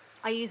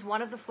 I use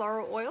one of the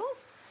floral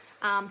oils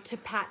to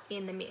pat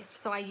in the mist.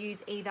 So I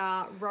use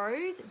either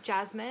rose,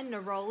 jasmine,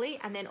 neroli,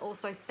 and then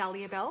also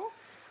Saliabelle,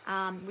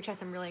 which has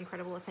some really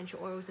incredible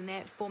essential oils in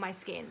there for my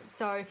skin.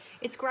 So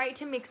it's great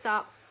to mix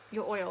up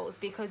your oils,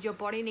 because your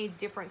body needs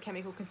different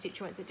chemical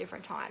constituents at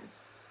different times.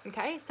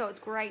 Okay, so it's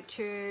great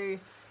to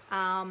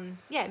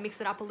yeah,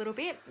 mix it up a little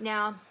bit.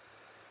 Now,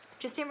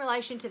 just in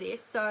relation to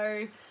this,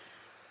 so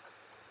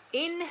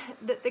in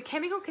the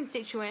chemical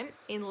constituent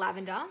in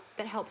lavender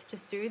that helps to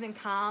soothe and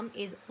calm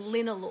is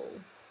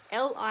linalool.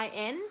 Linalool.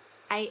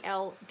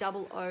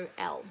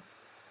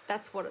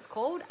 That's what it's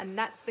called, and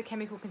that's the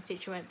chemical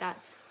constituent that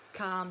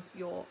calms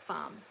your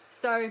farm.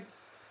 So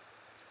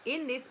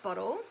in this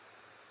bottle,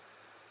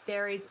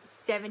 there is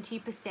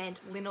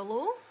 70%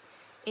 linalool.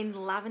 In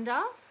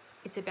lavender,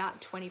 it's about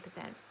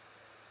 20%.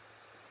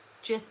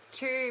 Just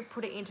to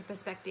put it into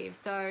perspective.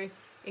 So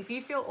if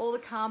you feel all the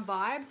calm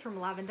vibes from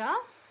lavender,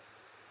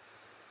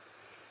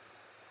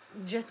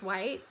 just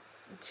wait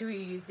till you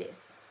use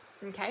this.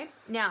 Okay,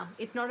 now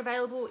it's not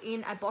available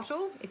in a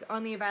bottle, it's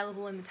only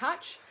available in the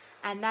touch,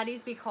 and that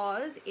is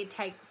because it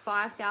takes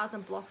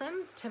 5,000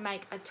 blossoms to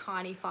make a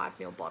tiny 5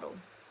 ml bottle.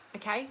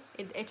 Okay,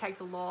 it takes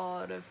a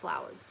lot of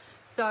flowers.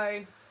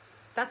 So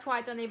that's why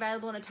it's only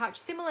available in a touch.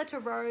 Similar to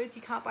rose,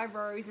 you can't buy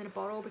rose in a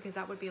bottle because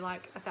that would be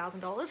like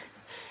 $1,000.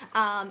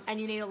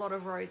 And you need a lot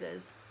of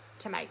roses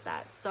to make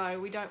that. So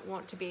we don't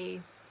want to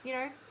be, you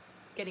know,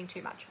 getting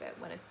too much of it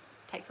when it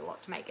takes a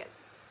lot to make it.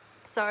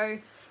 So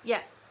yeah,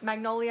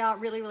 Magnolia,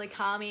 really, really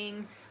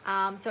calming.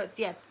 So it's,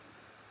 yeah,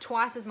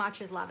 twice as much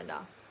as lavender,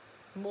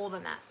 more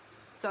than that.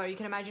 So you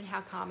can imagine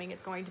how calming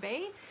it's going to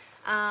be.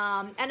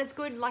 And it's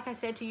good, like I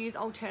said, to use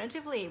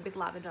alternatively with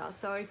lavender.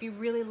 So if you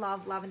really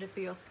love lavender for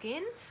your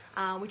skin,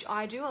 which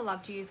I do, I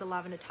love to use the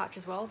lavender touch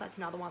as well. That's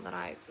another one that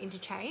I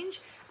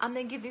interchange.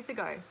 Then give this a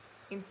go.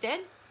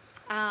 instead.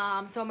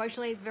 So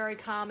emotionally it's very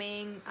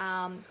calming.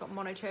 It's got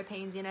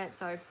monoterpenes in it,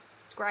 so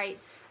it's great.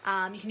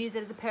 You can use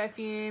it as a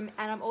perfume,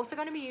 and I'm also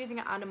going to be using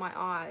it under my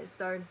eyes.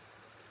 So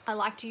I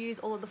like to use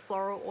all of the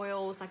floral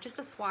oils, like just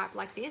a swipe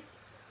like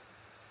this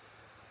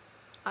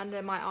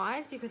under my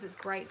eyes, because it's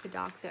great for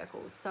dark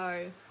circles. So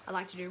I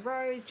like to do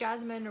rose,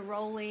 jasmine,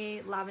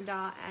 neroli,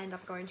 lavender, and I'm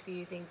going to be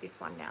using this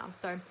one now.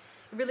 So it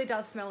really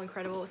does smell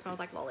incredible. It smells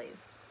like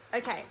lollies.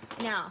 Okay,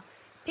 now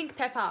pink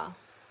pepper.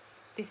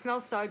 This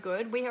smells so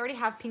good. We already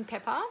have pink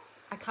pepper.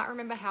 I can't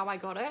remember how I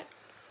got it.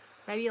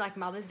 Maybe like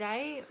Mother's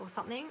Day or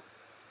something.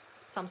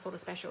 Some sort of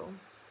special.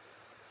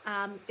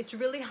 It's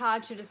really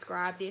hard to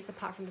describe this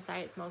apart from to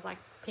say it smells like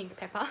pink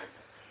pepper.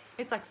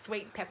 It's like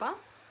sweet pepper.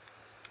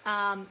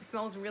 It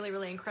smells really,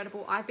 really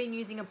incredible. I've been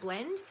using a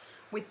blend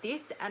with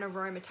this and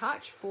Aroma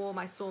Touch for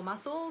my sore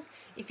muscles.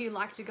 If you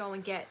like to go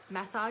and get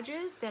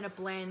massages, then a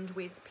blend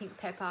with pink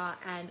pepper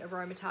and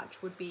Aroma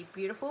Touch would be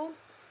beautiful.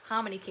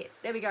 Harmony Kit.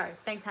 There we go.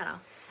 Thanks,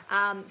 Hannah.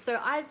 So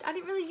I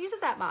didn't really use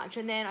it that much.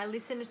 And then I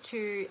listened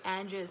to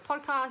Angie's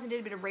podcast and did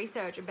a bit of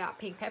research about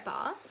pink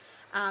pepper.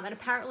 And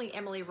apparently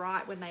Emily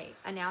Wright, when they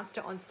announced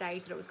it on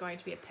stage that it was going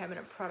to be a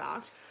permanent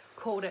product,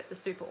 called it the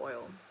super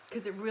oil,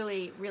 because it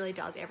really, really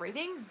does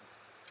everything.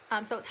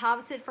 So it's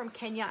harvested from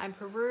Kenya and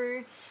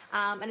Peru,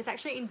 and it's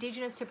actually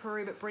indigenous to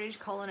Peru, but British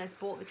colonists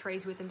brought the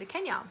trees with them to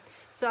Kenya.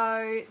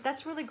 So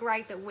that's really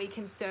great that we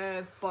can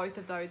serve both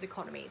of those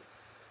economies.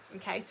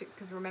 Okay, so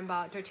because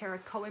remember,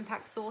 doTERRA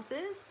co-impact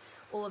sources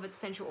all of its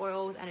essential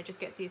oils, and it just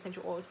gets the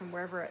essential oils from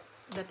wherever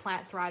the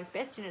plant thrives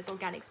best in its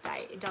organic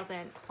state. It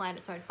doesn't plant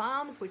its own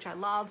farms, which I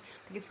love.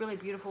 I think it's really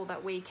beautiful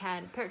that we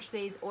can purchase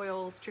these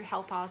oils to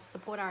help us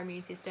support our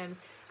immune systems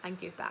and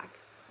give back.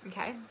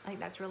 Okay, I think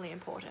that's really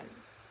important.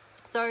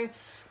 So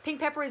pink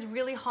pepper is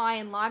really high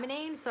in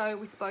limonene. So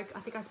I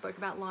think I spoke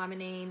about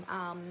limonene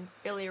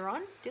earlier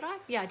on. Did I?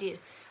 Yeah, I did.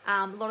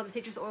 A lot of the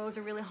citrus oils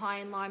are really high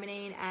in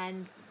limonene,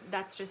 and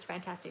that's just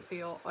fantastic for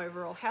your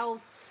overall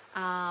health,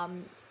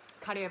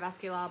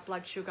 cardiovascular,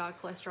 blood sugar,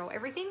 cholesterol,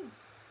 everything.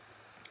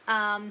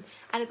 And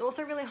it's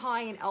also really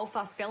high in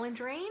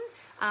alpha-phelindrine.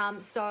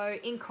 So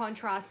in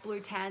contrast, blue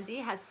tansy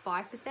has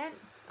 5%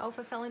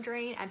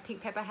 alpha-phelindrine, and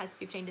pink pepper has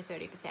 15 to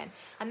 30%.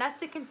 And that's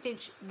the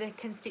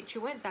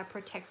constituent that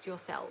protects your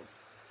cells.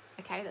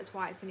 Okay, that's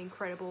why it's an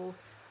incredible,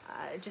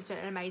 just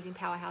an amazing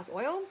powerhouse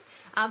oil.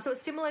 So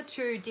it's similar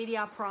to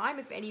DDR Prime.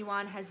 If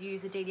anyone has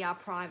used the DDR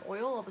Prime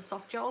oil or the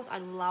soft gels, I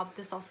love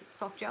the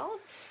soft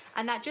gels.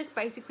 And that just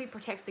basically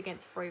protects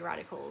against free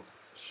radicals.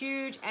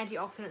 Huge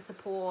antioxidant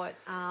support.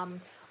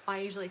 I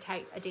usually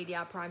take a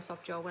DDR Prime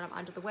soft gel when I'm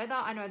under the weather.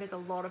 I know there's a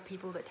lot of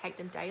people that take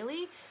them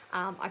daily.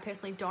 I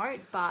personally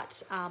don't,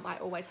 but I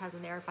always have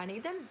them there if I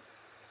need them.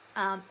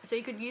 So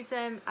you could use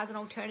them as an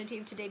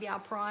alternative to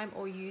DDR Prime,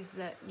 or use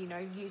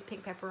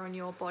pink pepper on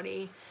your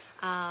body,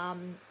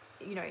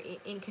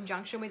 in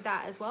conjunction with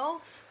that as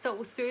well. So it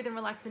will soothe and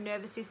relax the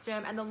nervous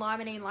system, and the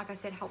limonene, like I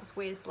said, helps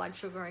with blood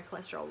sugar and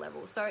cholesterol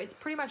levels. So it's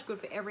pretty much good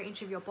for every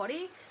inch of your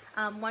body.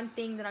 One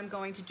thing that I'm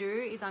going to do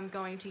is I'm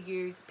going to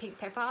use pink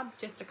pepper,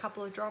 just a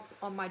couple of drops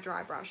on my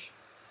dry brush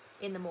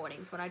in the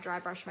mornings when I dry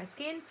brush my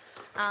skin.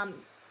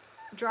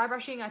 Dry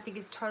brushing, I think,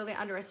 is totally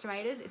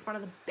underestimated. It's one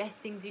of the best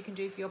things you can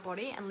do for your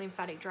body and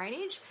lymphatic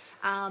drainage.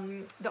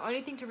 The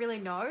only thing to really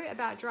know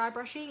about dry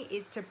brushing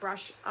is to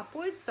brush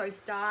upwards. So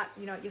start,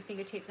 at your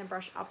fingertips and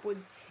brush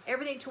upwards,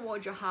 everything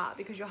towards your heart,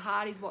 because your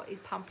heart is what is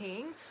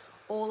pumping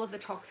all of the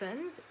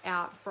toxins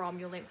out from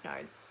your lymph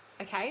nodes.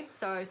 Okay,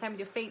 so same with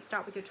your feet,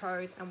 start with your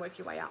toes and work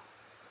your way up.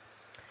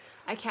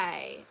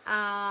 Okay,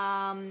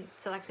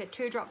 so like I said,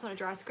 2 drops on a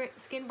dry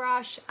skin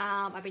brush.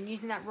 I've been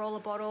using that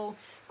roller bottle.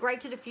 Great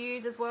to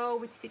diffuse as well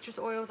with citrus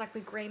oils, like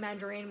with green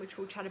mandarin, which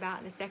we'll chat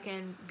about in a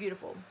second.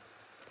 Beautiful.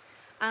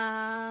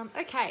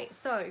 Okay,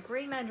 so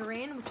green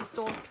mandarin, which is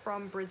sourced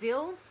from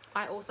Brazil.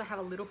 I also have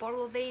a little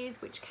bottle of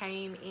these, which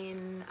came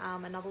in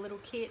another little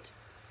kit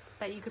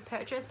that you could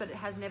purchase, but it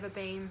has never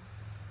been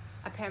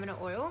a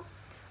permanent oil.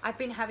 I've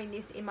been having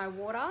this in my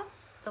water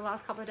the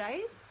last couple of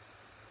days.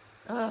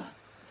 Ugh.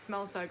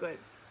 Smells so good.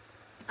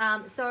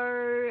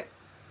 So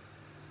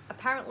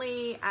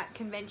apparently at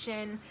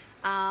convention,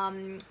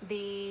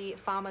 the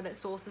farmer that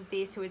sources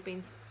this, who has been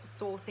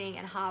sourcing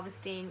and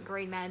harvesting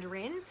green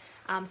mandarin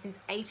since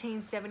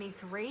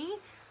 1873,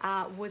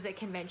 was at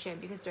convention,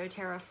 because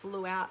doTERRA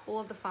flew out all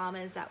of the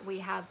farmers that we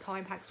have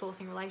co-impact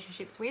sourcing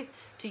relationships with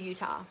to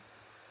Utah.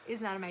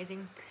 Isn't that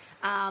amazing?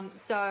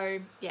 So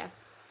yeah,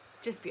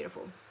 just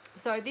beautiful.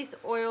 So this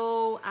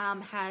oil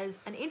has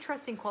an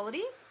interesting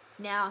quality.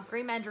 Now,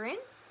 green mandarin,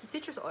 it's a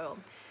citrus oil,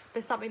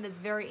 but something that's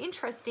very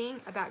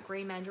interesting about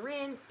green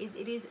mandarin is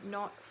it is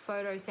not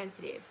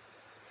photosensitive.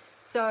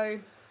 So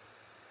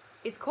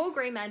it's called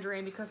green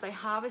mandarin because they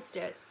harvest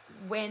it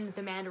when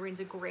the mandarins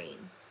are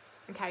green.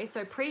 Okay,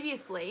 so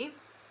previously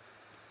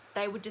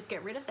they would just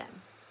get rid of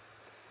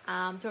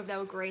them. So if they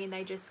were green,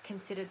 they just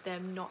considered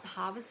them not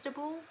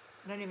harvestable.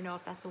 I don't even know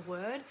if that's a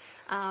word,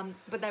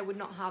 but they would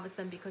not harvest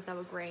them because they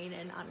were green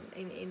and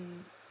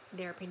in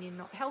their opinion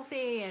not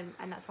healthy,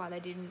 and that's why they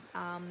didn't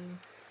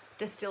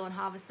distill and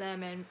harvest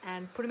them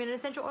and put them in an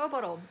essential oil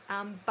bottle.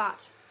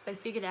 But they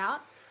figured out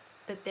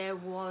that there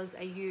was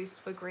a use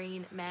for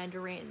green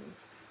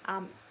mandarins.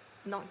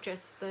 Not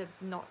just the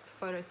not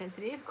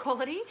photosensitive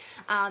quality,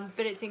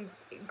 but it's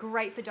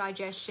great for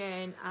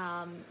digestion,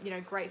 you know,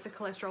 great for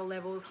cholesterol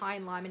levels, high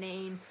in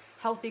limonene,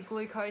 healthy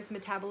glucose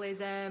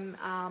metabolism.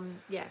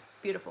 Yeah,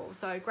 beautiful.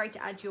 So great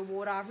to add to your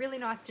water, really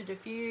nice to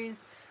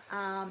diffuse.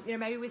 You know,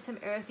 maybe with some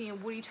earthy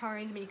and woody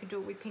tones. I mean, you could do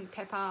it with pink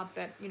pepper,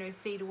 but you know,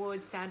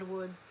 cedarwood,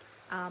 sandalwood,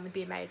 it'd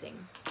be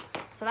amazing.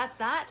 So that's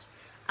that.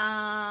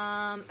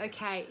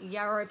 Okay,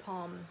 yarrow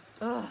pom.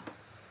 Ugh,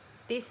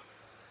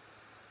 this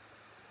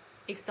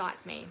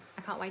excites me.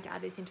 I can't wait to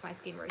add this into my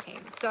skin routine.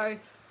 So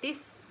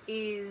this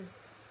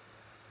is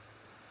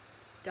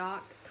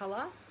dark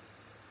color.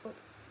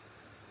 Oops.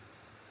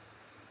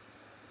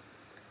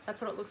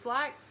 That's what it looks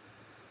like.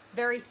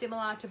 Very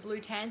similar to blue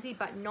tansy,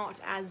 but not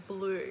as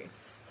blue.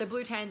 So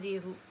blue tansy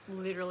is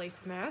literally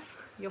Smurf.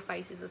 Your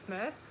face is a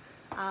Smurf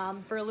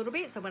for a little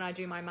bit. So when I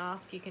do my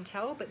mask, you can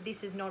tell, but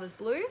this is not as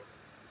blue.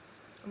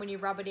 When you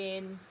rub it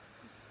in,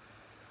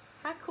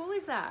 how cool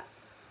is that?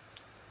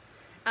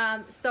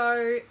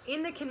 So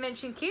in the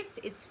convention kits,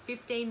 it's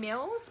 15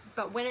 mils,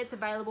 but when it's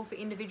available for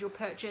individual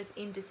purchase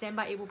in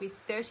December, it will be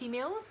 30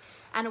 mils,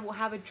 and it will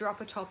have a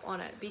dropper top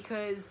on it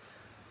because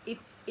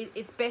it's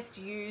best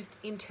used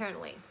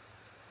internally.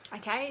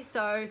 Okay,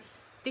 so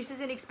this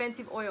is an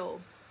expensive oil.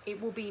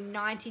 It will be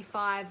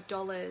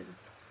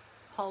 $95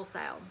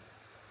 wholesale.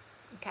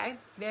 Okay,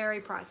 very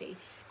pricey.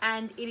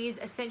 And it is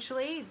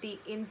essentially the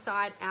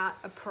inside out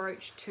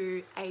approach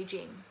to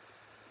aging.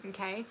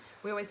 Okay,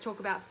 we always talk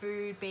about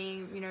food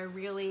being, you know,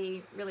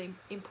 really, really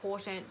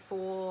important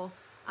for,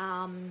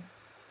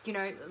 you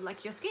know,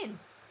 like your skin.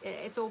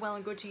 It's all well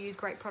and good to use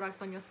great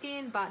products on your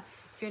skin, but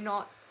if you're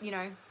not, you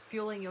know,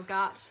 fueling your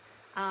gut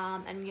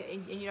and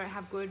you don't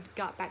have good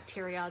gut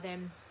bacteria,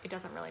 then it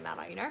doesn't really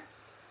matter, you know.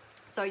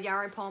 So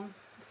yarrow pom,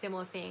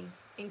 similar thing,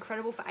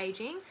 incredible for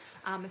aging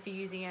if you're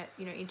using it,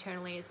 you know,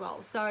 internally as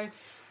well. So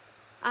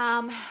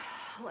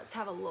let's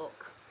have a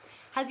look.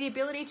 Has the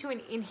ability to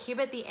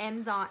inhibit the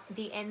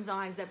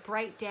enzymes that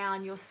break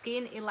down your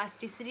skin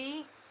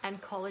elasticity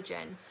and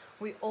collagen.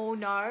 We all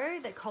know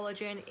that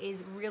collagen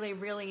is really,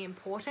 really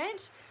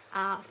important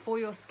for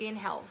your skin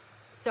health.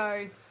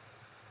 So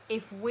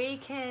if we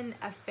can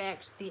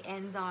affect the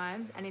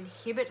enzymes and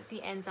inhibit the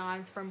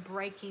enzymes from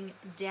breaking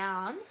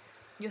down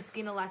your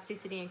skin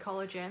elasticity and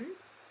collagen,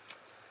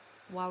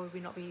 why would we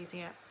not be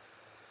using it,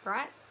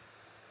 right?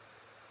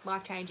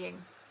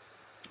 Life-changing.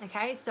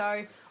 Okay,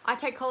 so I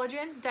take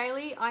collagen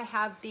daily. I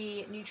have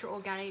the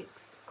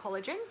Nutra-Organics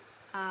collagen,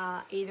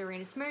 either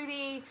in a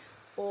smoothie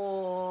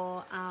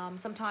or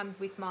sometimes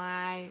with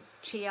my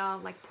chia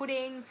like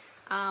pudding,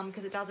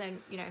 because it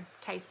doesn't, you know,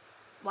 taste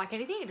like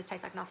anything. It just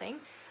tastes like nothing.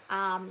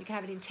 You can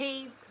have it in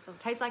tea because it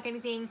doesn't taste like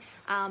anything.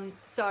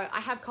 So I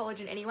have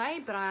collagen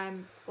anyway, but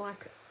I'm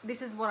like,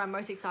 this is what I'm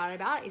most excited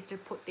about, is to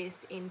put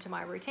this into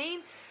my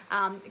routine.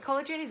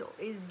 Collagen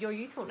is your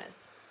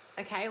youthfulness.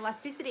 Okay,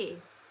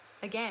 elasticity,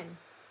 again,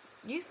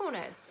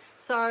 youthfulness.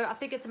 So I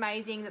think it's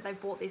amazing that they've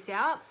brought this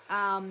out.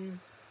 And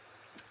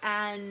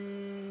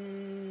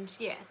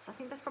yes, I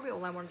think that's probably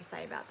all I wanted to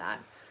say about that.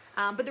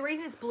 But the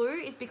reason it's blue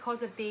is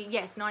because of the,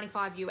 yes,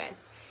 95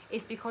 US,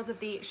 is because of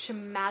the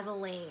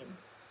schmazzoline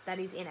that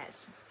is in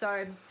it.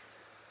 So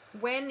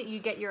when you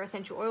get your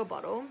essential oil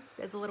bottle,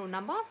 there's a little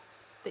number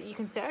that you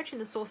can search in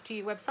the Source to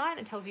You website,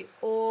 and tells you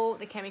all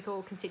the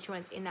chemical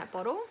constituents in that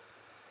bottle.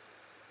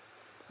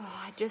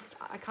 Oh,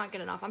 I can't get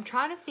enough. I'm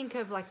trying to think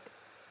of like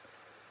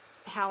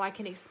how I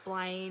can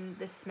explain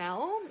the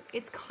smell.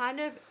 It's kind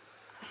of,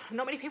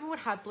 not many people would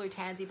have blue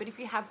tansy, but if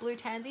you have blue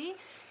tansy,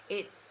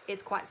 it's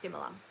quite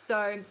similar.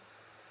 So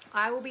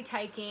I will be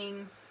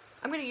taking,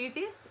 I'm going to use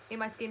this in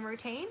my skin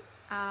routine.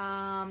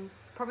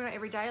 Probably not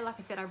every day. Like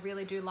I said, I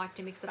really do like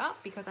to mix it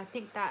up, because I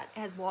think that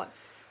what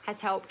has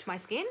helped my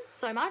skin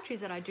so much is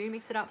that I do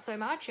mix it up so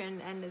much,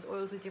 and there's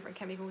oils with different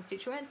chemical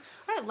constituents.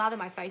 I don't lather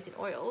my face in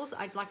oils.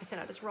 Like I said,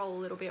 I just roll a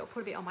little bit or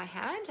put a bit on my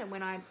hand, and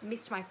when I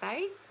mist my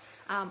face,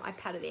 I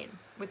pat it in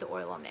with the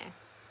oil on there.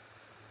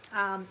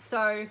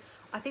 So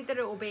I think that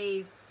it will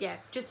be, yeah,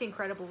 just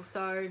incredible.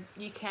 So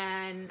you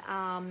can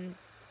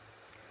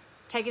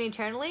take it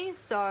internally.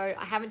 So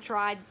I haven't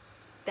tried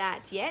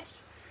that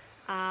yet.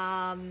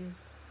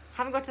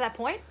 Haven't got to that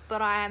point,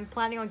 but I am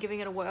planning on giving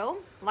it a whirl.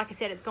 Like I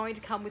said, it's going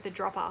to come with a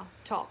dropper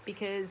top,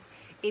 because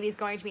it is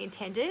going to be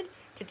intended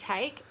to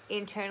take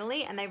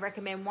internally, and they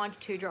recommend 1 to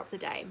 2 drops a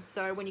day.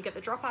 So when you get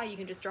the dropper, you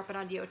can just drop it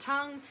under your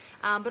tongue.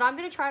 But I'm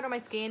going to try it on my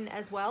skin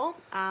as well,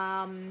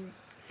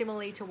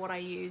 similarly to what I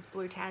use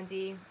blue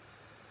tansy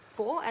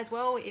for as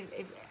well,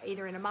 if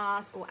either in a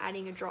mask or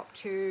adding a drop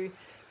to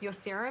your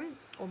serum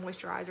or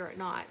moisturizer at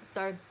night.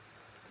 So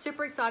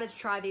super excited to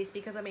try this,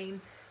 because I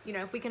mean, you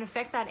know, if we can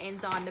affect that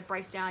enzyme that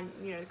breaks down,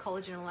 you know, the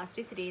collagen and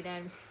elasticity,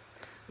 then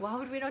why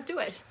would we not do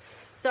it?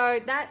 So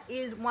that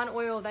is one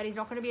oil that is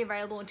not going to be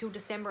available until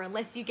December,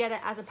 unless you get it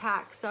as a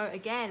pack. So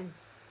again,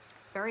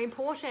 very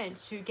important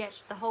to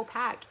get the whole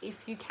pack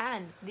if you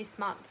can this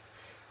month.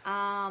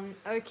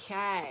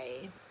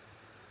 Okay,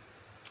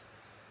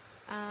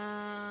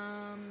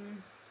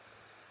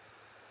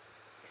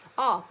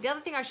 Oh, the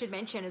other thing I should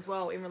mention as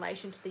well in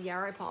relation to the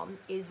yarrow pom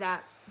is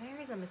that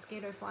there is a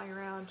mosquito flying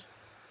around.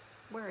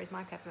 Where is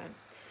my peppermint?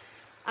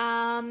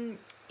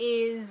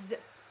 Is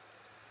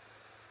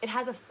it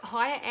has a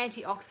higher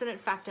antioxidant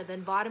factor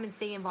than vitamin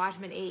C and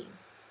vitamin E.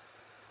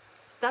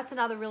 So that's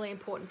another really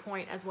important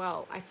point as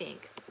well, I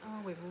think.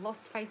 Oh, we've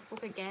lost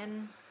Facebook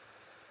again.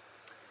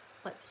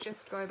 Let's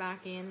just go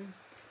back in.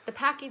 The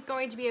pack is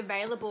going to be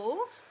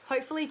available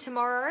hopefully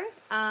tomorrow.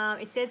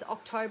 It says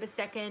October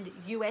 2nd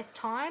US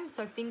time,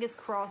 so fingers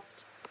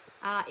crossed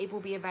it will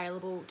be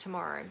available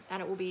tomorrow,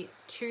 and it will be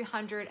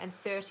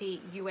 $230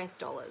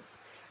 US,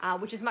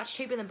 which is much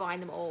cheaper than buying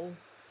them all,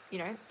 you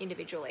know,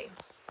 individually.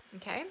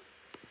 Okay,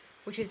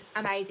 which is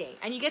amazing.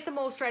 And you get them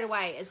all straight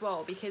away as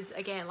well, because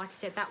again, like I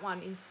said, that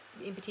one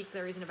in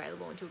particular isn't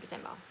available until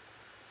December.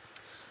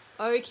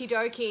 Okie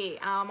dokie.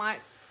 I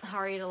might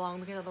hurry it along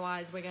because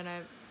otherwise we're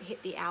gonna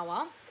hit the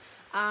hour.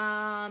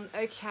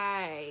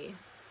 Okay,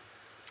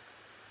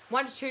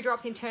 1 to 2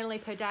 drops internally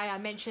per day. I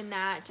mentioned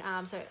that,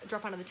 so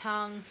drop under the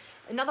tongue.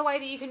 Another way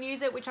that you can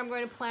use it, which I'm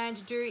going to plan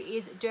to do,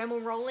 is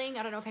dermal rolling.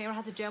 I don't know if anyone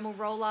has a dermal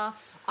roller.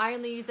 I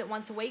only use it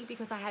once a week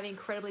because I have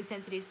incredibly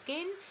sensitive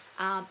skin.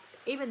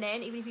 Even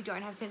then, even if you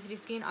don't have sensitive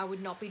skin, I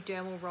would not be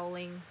dermal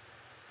rolling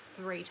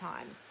 3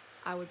 times.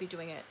 I would be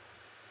doing it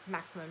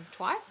maximum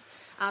twice.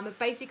 But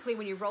basically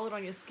when you roll it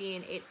on your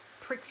skin, it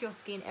pricks your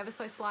skin ever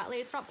so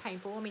slightly. It's not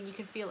painful. I mean, you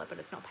can feel it, but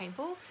it's not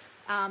painful.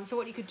 So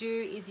what you could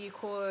do is you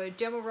could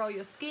dermal roll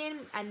your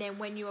skin, and then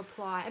when you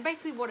apply, and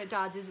basically what it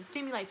does is it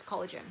stimulates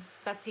collagen.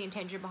 That's the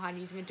intention behind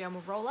using a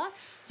dermal roller.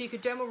 So you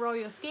could dermal roll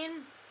your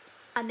skin,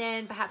 and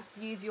then perhaps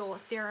use your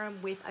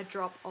serum with a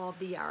drop of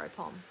the yarrow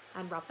pom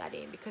and rub that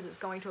in, because it's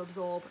going to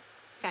absorb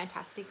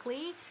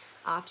fantastically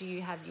after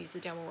you have used the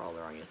dermal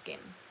roller on your skin.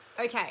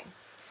 Okay,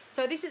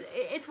 so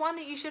it's one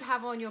that you should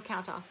have on your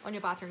counter, on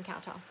your bathroom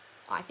counter,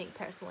 I think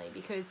personally,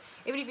 because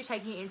even if you're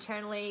taking it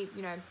internally,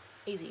 you know,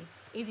 easy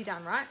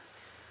done, right?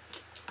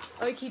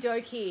 Okie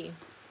dokie.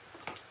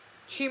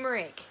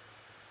 Turmeric.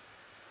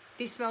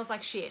 This smells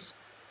like shit.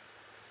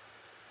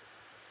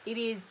 It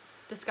is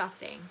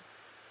disgusting.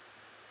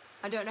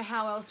 I don't know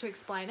how else to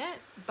explain it,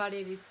 but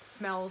it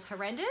smells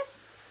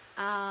horrendous.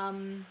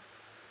 Yeah,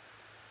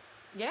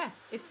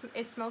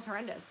 it smells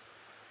horrendous.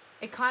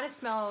 It kind of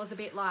smells a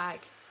bit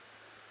like,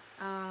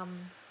 I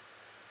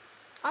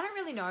don't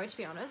really know, to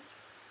be honest.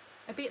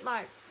 A bit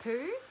like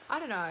poo. I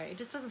don't know. It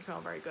just doesn't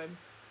smell very good.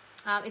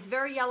 It's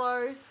very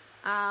yellow.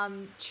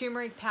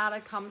 Turmeric powder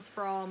comes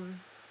from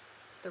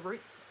the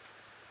roots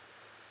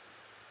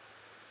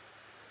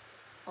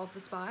of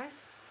the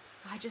spice.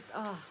 It's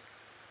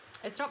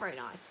not very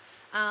nice.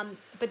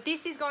 But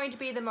this is going to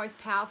be the most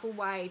powerful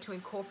way to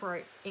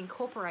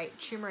incorporate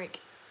turmeric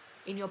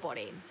in your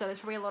body. So there's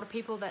probably a lot of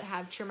people that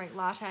have turmeric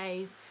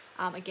lattes.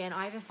 Again,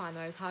 I even find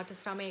those hard to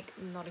stomach.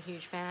 I'm not a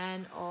huge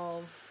fan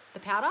of the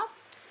powder.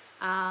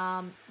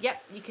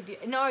 Yep, you could do,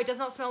 no, it does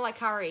not smell like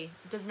curry.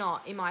 It does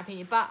not, in my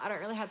opinion, but I don't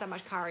really have that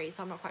much curry,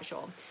 so I'm not quite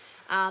sure.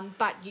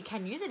 But you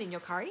can use it in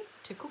your curry,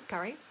 to cook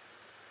curry.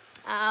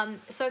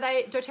 So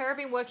dōTERRA have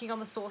been working on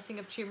the sourcing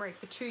of turmeric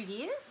for 2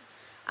 years.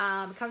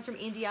 It comes from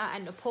India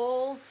and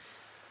Nepal.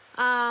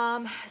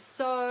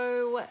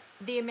 So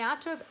the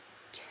amount of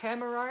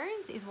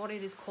turmerones is what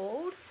it is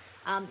called,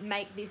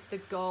 make this the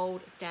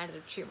gold standard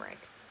of turmeric.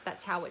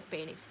 That's how it's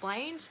been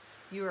explained.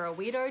 You're a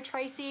weirdo,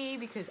 Tracy,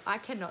 because I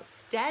cannot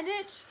stand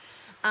it.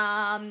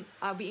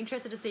 I'll be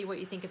interested to see what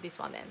you think of this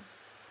one then.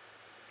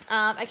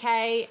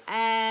 Okay,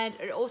 and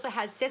it also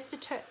has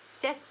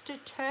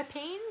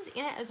sesquiterpenes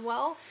in it as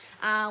well,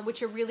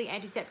 which are really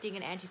antiseptic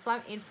and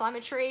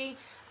anti-inflammatory.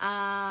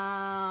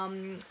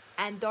 And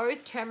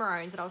those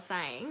turmerones that I was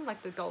saying,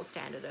 like the gold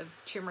standard of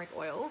turmeric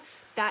oil,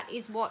 that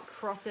is what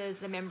crosses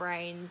the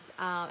membranes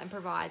and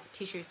provides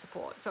tissue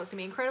support. So it's going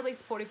to be incredibly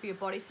supportive for your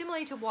body,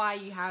 similarly to why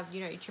you have, you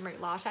know, your turmeric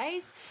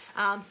lattes.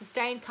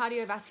 Sustained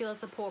cardiovascular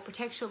support,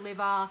 protects your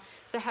liver.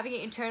 So having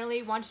it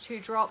internally, 1 to 2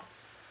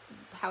 drops,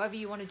 however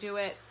you want to do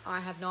it. I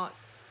have not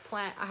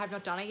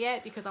done it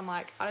yet because I'm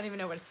like, I don't even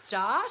know where to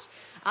start.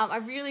 I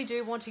really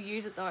do want to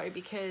use it though,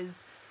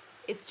 because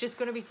it's just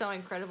going to be so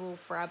incredible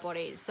for our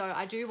bodies. So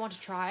I do want to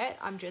try it.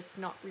 I'm just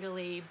not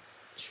really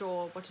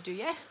sure what to do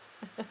yet.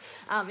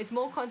 It's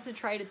more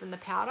concentrated than the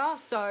powder,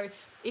 so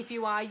if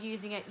you are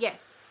using it,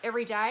 yes,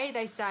 every day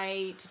they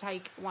say to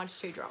take 1 to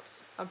 2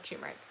 drops of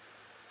turmeric.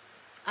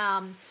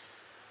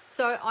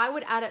 So I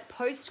would add it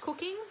post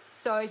cooking.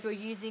 So if you're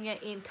using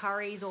it in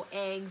curries or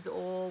eggs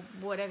or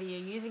whatever you're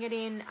using it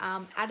in,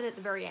 add it at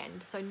the very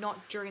end, so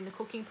not during the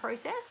cooking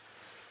process.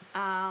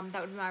 That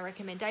would be my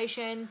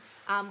recommendation.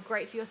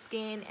 Great for your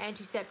skin,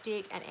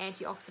 antiseptic and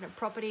antioxidant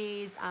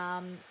properties.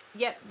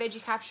 Yep,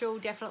 veggie capsule,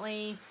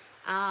 definitely.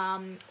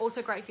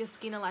 Also great for your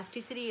skin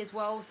elasticity as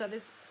well. So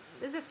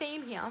there's a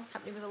theme here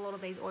happening with a lot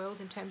of these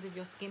oils in terms of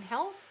your skin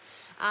health.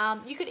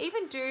 You could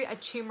even do a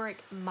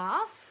turmeric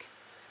mask,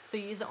 so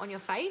use it on your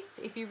face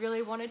if you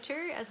really wanted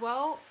to as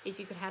well, if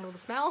you could handle the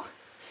smell.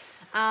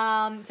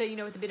 So, you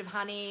know, with a bit of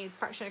honey,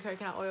 fraction of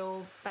coconut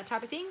oil, that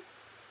type of thing.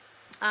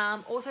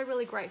 Also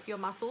really great for your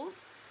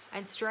muscles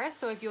and stress.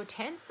 So if you're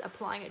tense,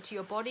 applying it to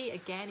your body,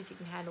 again, if you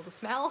can handle the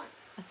smell.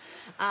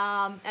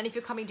 And if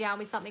you're coming down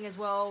with something as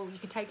well, you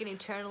can take it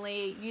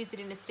internally, use it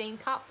in a steam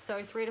cup.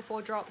 So 3 to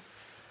 4 drops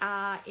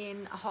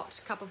in a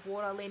hot cup of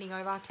water, leaning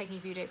over, taking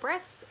a few deep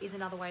breaths is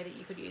another way that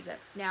you could use it.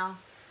 Now,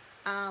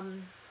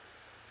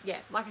 yeah,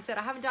 like I said,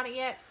 I haven't done it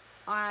yet.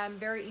 I'm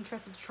very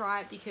interested to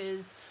try it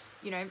because,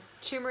 you know,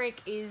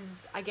 turmeric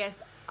is, I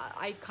guess,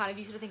 I kind of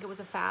used to think it was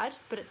a fad,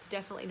 but it's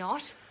definitely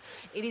not.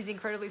 It is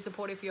incredibly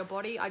supportive for your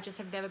body. I just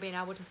have never been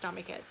able to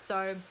stomach it.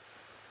 So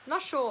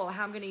not sure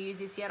how I'm going to use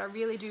this yet. I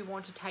really do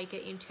want to take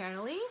it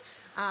internally.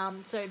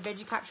 So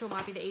veggie capsule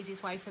might be the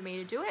easiest way for me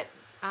to do it.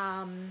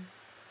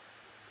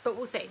 But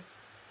we'll see.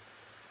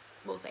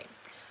 We'll see.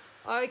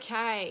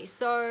 Okay,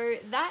 so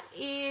that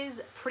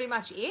is pretty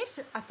much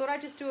it. I thought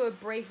I'd just do a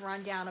brief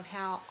rundown of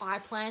how I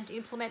plan to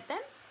implement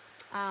them.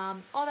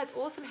 Oh, that's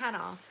awesome,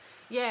 Hannah.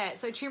 Yeah,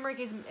 so turmeric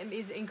is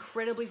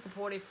incredibly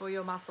supportive for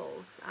your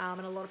muscles,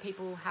 and a lot of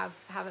people have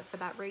it for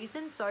that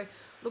reason. So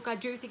look, I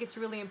do think it's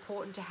really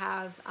important to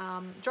have,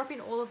 drop in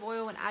olive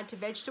oil and add to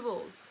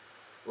vegetables.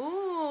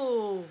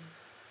 Ooh,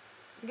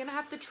 I'm gonna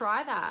have to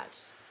try that.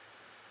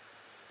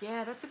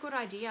 Yeah, that's a good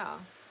idea.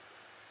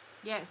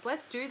 Yes,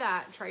 let's do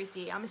that,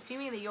 Tracy. I'm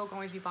assuming that you're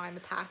going to be buying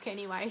the pack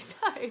anyway, so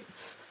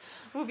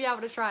we'll be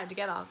able to try it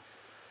together.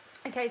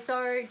 Okay,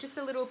 so just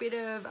a little bit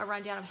of a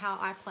rundown of how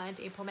I plan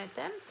to implement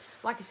them.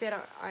 Like I said,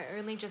 I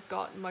only just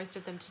got most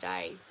of them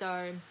today.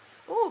 So,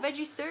 oh,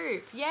 veggie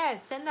soup. Yeah,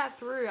 send that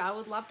through. I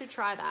would love to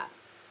try that.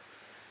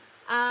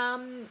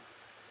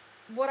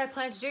 What I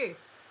plan to do.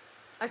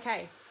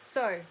 Okay,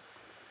 so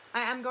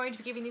I am going to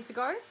be giving this a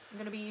go. I'm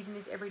going to be using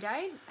this every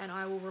day, and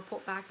I will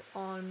report back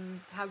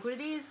on how good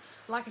it is.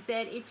 Like I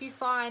said, if you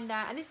find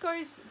that, and this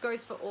goes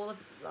for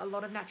a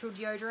lot of natural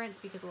deodorants,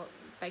 because a lot of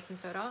baking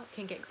soda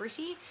can get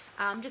gritty,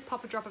 just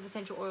pop a drop of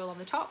essential oil on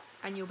the top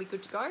and you'll be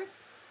good to go.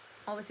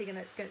 Obviously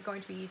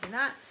going to be using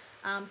that.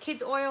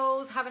 Kids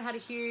oils, haven't had a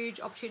huge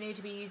opportunity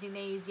to be using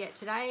these yet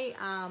today,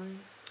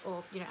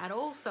 or you know, at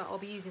all, so I'll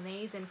be using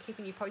these and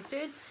keeping you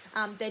posted.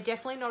 They're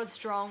definitely not as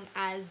strong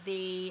as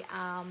the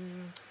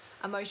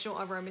emotional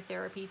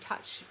aromatherapy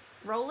touch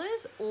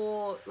rollers,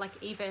 or like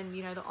even,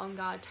 you know, the On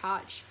Guard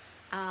touch,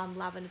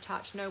 lavender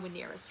touch, nowhere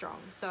near as strong.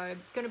 So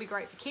going to be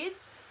great for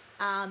kids.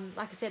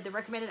 Like I said, the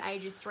recommended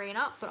age is 3 and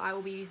up, but I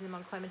will be using them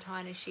on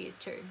Clementine as she is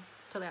 2.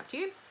 Totally up to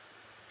you.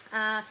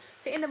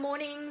 So in the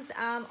mornings,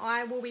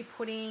 I will be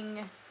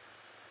putting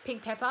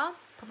pink pepper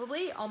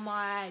probably on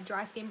my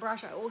dry skin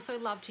brush. I also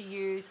love to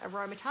use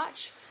Aroma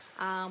Touch,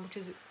 which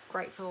is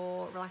great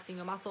for relaxing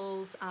your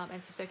muscles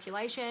and for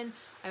circulation.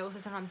 I also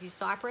sometimes use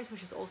Cypress,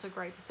 which is also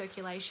great for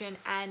circulation,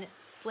 and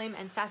Slim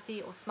and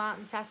Sassy, or Smart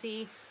and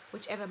Sassy,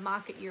 whichever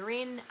market you're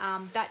in.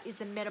 That is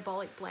the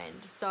metabolic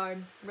blend, so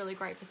really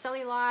great for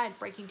cellulite,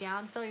 breaking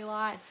down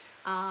cellulite,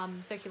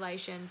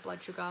 circulation,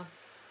 blood sugar,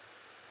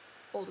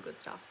 all the good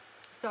stuff.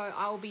 So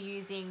I will be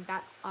using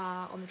that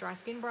on the dry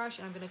skin brush,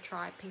 and I'm going to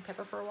try pink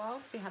pepper for a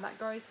while, see how that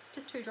goes.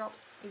 Just 2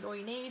 drops is all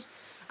you need. So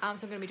I'm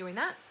going to be doing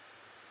that.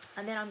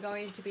 And then I'm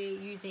going to be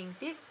using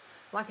this.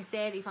 Like I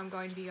said, if I'm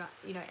going to be,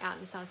 you know, out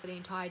in the sun for the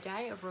entire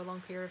day or for a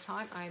long period of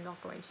time, I am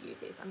not going to use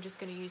this. I'm just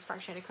going to use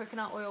fractionated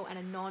coconut oil and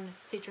a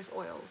non-citrus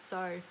oil.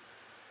 So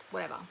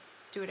whatever,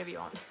 do whatever you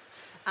want.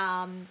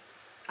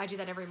 I do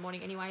that every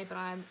morning anyway, but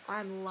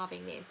I'm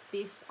loving this.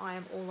 This I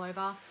am all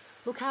over.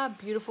 Look how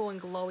beautiful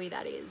and glowy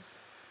that is.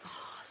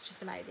 Oh, it's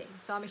just amazing.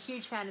 So I'm a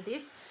huge fan of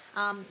this.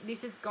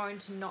 This is going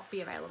to not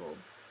be available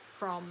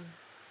from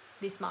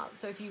this month.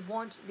 So if you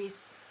want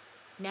this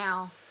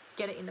now,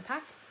 get it in the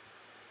pack.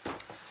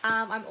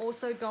 I'm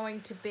also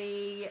going to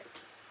be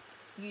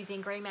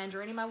using green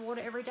mandarin in my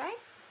water every day.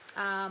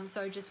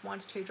 So just 1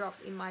 to 2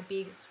 drops in my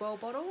big swirl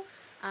bottle.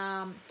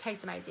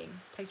 Tastes amazing.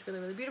 Tastes really,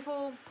 really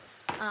beautiful.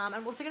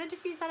 I'm also going to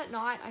diffuse that at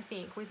night, I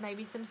think, with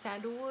maybe some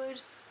sandalwood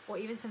or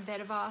even some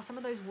vetiver, some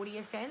of those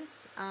woodier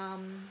scents.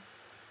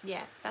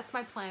 Yeah, that's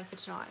my plan for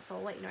tonight. So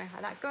I'll let you know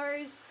how that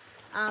goes.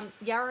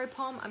 Yarrow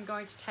pom, I'm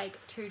going to take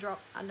 2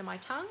 drops under my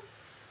tongue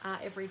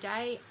every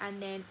day,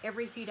 and then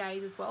every few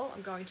days as well,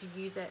 I'm going to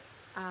use it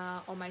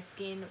on my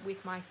skin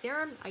with my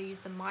serum. I use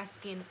the My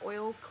Skin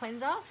Oil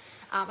Cleanser,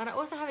 and I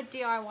also have a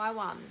DIY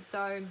one.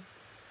 So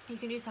you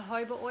can use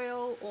jojoba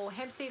oil or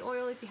hemp seed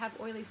oil if you have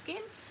oily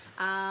skin,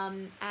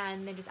 and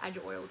then just add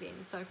your oils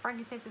in. So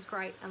frankincense is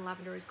great and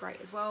lavender is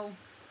great as well.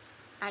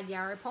 Add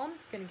yarrow pom,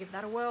 gonna give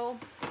that a whirl.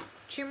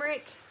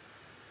 Turmeric,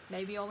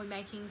 maybe I'll be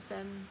making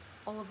some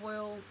olive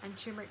oil and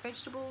turmeric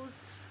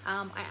vegetables.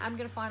 I am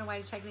gonna find a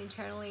way to take it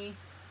internally.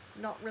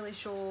 Not really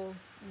sure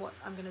what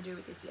I'm gonna do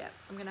with this yet.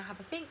 I'm gonna have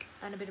a think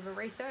and a bit of a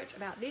research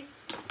about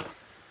this.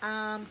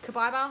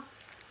 Carbaiba,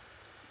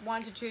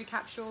 1 to 2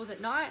 capsules at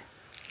night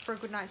for a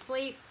good night's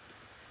sleep.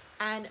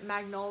 And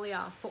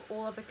magnolia for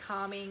all of the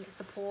calming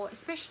support,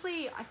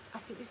 especially I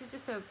think this is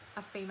just a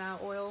female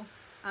oil.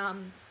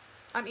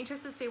 I'm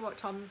interested to see what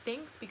Tom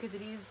thinks, because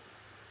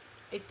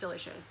it's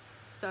delicious.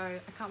 So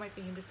I can't wait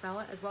for him to smell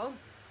it as well.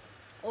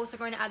 Also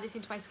going to add this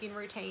into my skin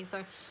routine.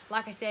 So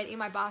like I said, in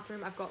my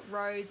bathroom, I've got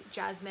rose,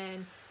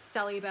 jasmine,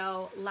 Sally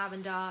Bell,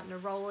 lavender,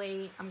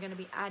 neroli. I'm going to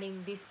be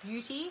adding this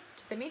beauty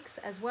to the mix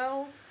as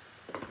well.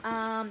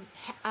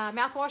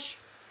 Mouthwash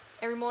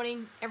every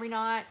morning, every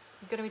night.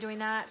 I'm going to be doing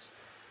that.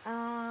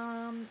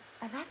 And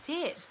that's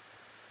it.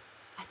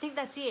 I think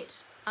that's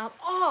it.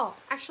 Oh,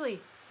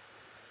 actually,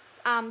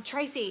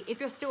 Tracy, if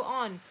you're still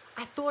on,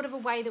 I thought of a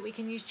way that we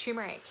can use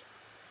turmeric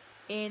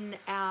in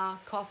our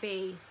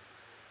coffee.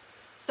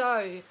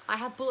 So I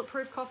have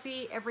bulletproof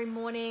coffee every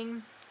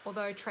morning,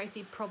 although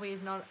Tracy probably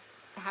is not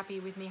happy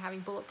with me having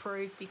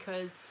bulletproof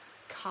because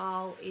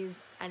Carl is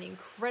an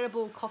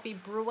incredible coffee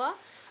brewer.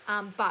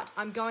 But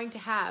I'm going to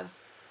have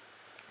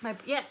my,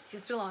 yes,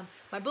 you're still on,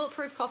 my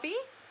bulletproof coffee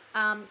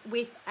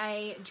with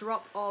a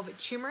drop of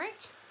turmeric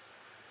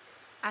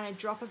and a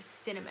drop of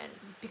cinnamon,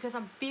 because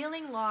I'm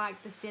feeling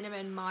like the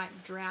cinnamon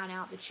might drown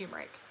out the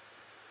turmeric.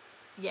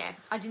 Yeah,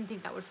 I didn't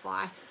think that would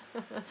fly.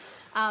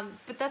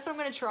 But that's what I'm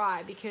going to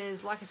try,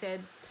 because like I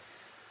said,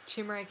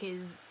 turmeric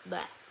is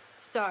bleh.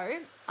 So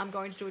I'm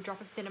going to do a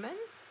drop of cinnamon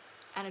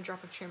and a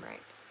drop of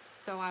turmeric.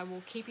 So I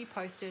will keep you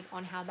posted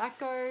on how that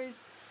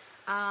goes.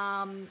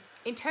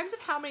 In terms of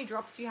how many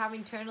drops you have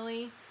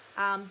internally,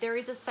 there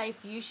is a safe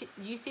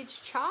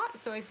usage chart.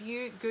 So if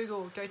you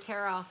Google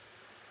doTERRA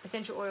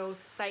essential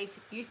oils safe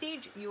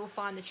usage, you will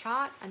find the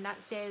chart, and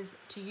that says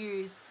to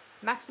use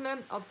maximum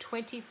of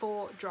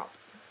 24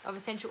 drops of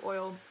essential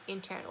oil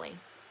internally.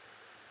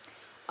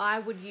 I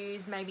would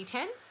use maybe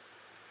 10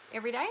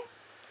 every day.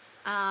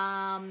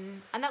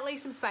 And that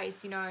leaves some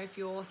space, you know, if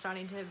you're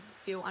starting to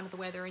feel under the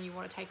weather and you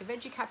want to take a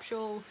veggie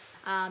capsule,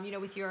 you know,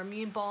 with your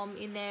immune bomb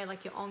in there,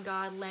 like your On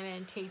Guard,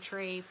 lemon, tea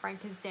tree,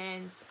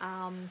 frankincense,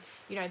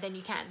 you know, then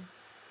you can.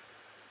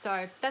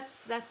 So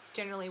that's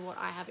generally what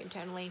I have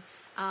internally,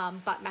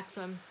 but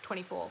maximum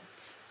 24.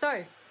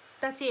 So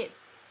that's it.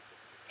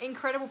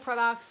 Incredible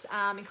products,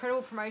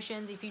 incredible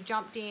promotions. If you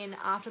jumped in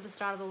after the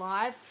start of the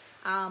live,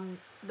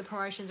 the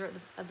promotions are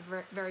at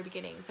the very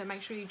beginning. So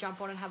make sure you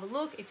jump on and have a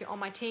look. If you're on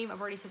my team,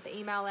 I've already sent the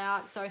email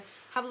out. So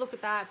have a look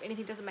at that. If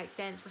anything doesn't make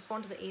sense,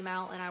 respond to the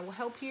email and I will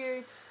help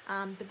you.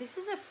 But this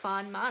is a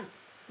fun month.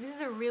 This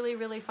is a really,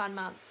 really fun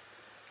month.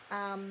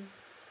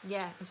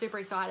 Yeah, I'm super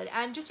excited.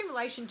 And just in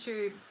relation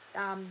to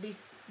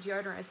this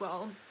deodorant as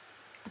well,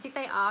 I think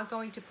they are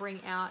going to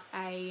bring out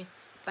a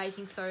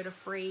baking soda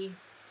free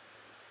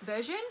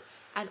version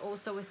and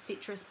also a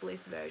citrus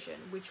bliss version,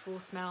 which will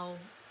smell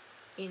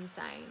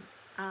insane.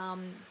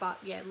 But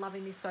yeah,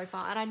 loving this so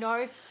far. And I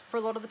know for a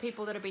lot of the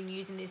people that have been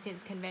using this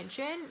since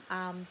convention,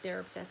 they're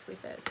obsessed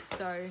with it.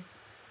 So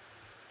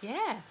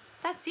yeah,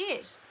 that's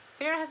it.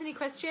 If anyone has any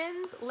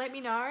questions, let me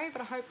know,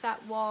 but I hope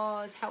that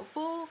was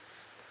helpful.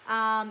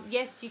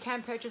 Yes, you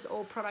can purchase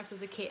all products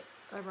as a kit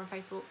over on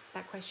Facebook.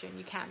 That question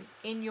you can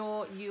in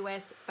your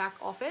US back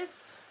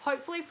office.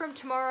 Hopefully from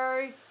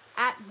tomorrow.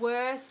 At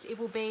worst, it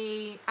will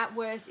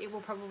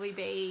probably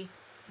be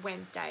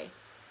Wednesday.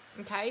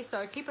 Okay,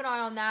 so keep an eye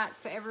on that.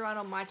 For everyone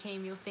on my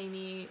team, you'll see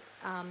me,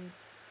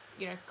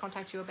 you know,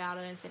 contact you about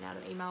it and send out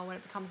an email when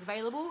it becomes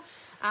available.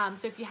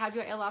 So if you have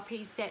your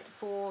LRP set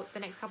for the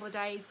next couple of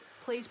days,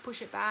 please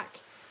push it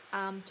back,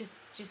 just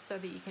so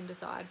that you can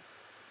decide.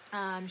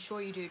 I'm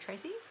sure you do,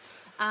 Tracy.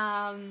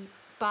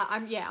 But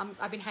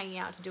I've been hanging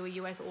out to do a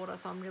US order,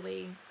 so I'm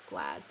really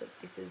glad that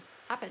this has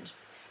happened.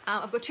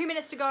 I've got 2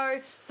 minutes to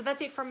go, so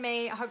that's it from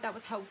me. I hope that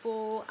was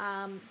helpful.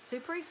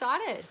 Super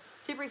excited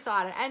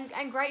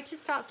and great to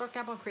start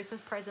stocking up on Christmas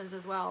presents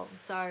as well.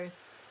 So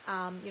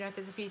you know, if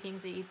there's a few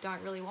things that you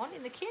don't really want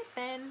in the kit,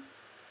 then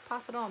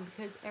pass it on,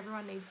 because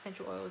everyone needs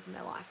essential oils in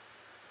their life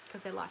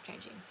because they're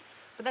life-changing.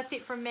 But that's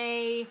it from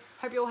me.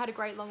 Hope you all had a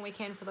great long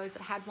weekend for those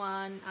that had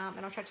one,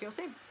 and I'll chat to you all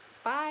soon.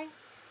 Bye.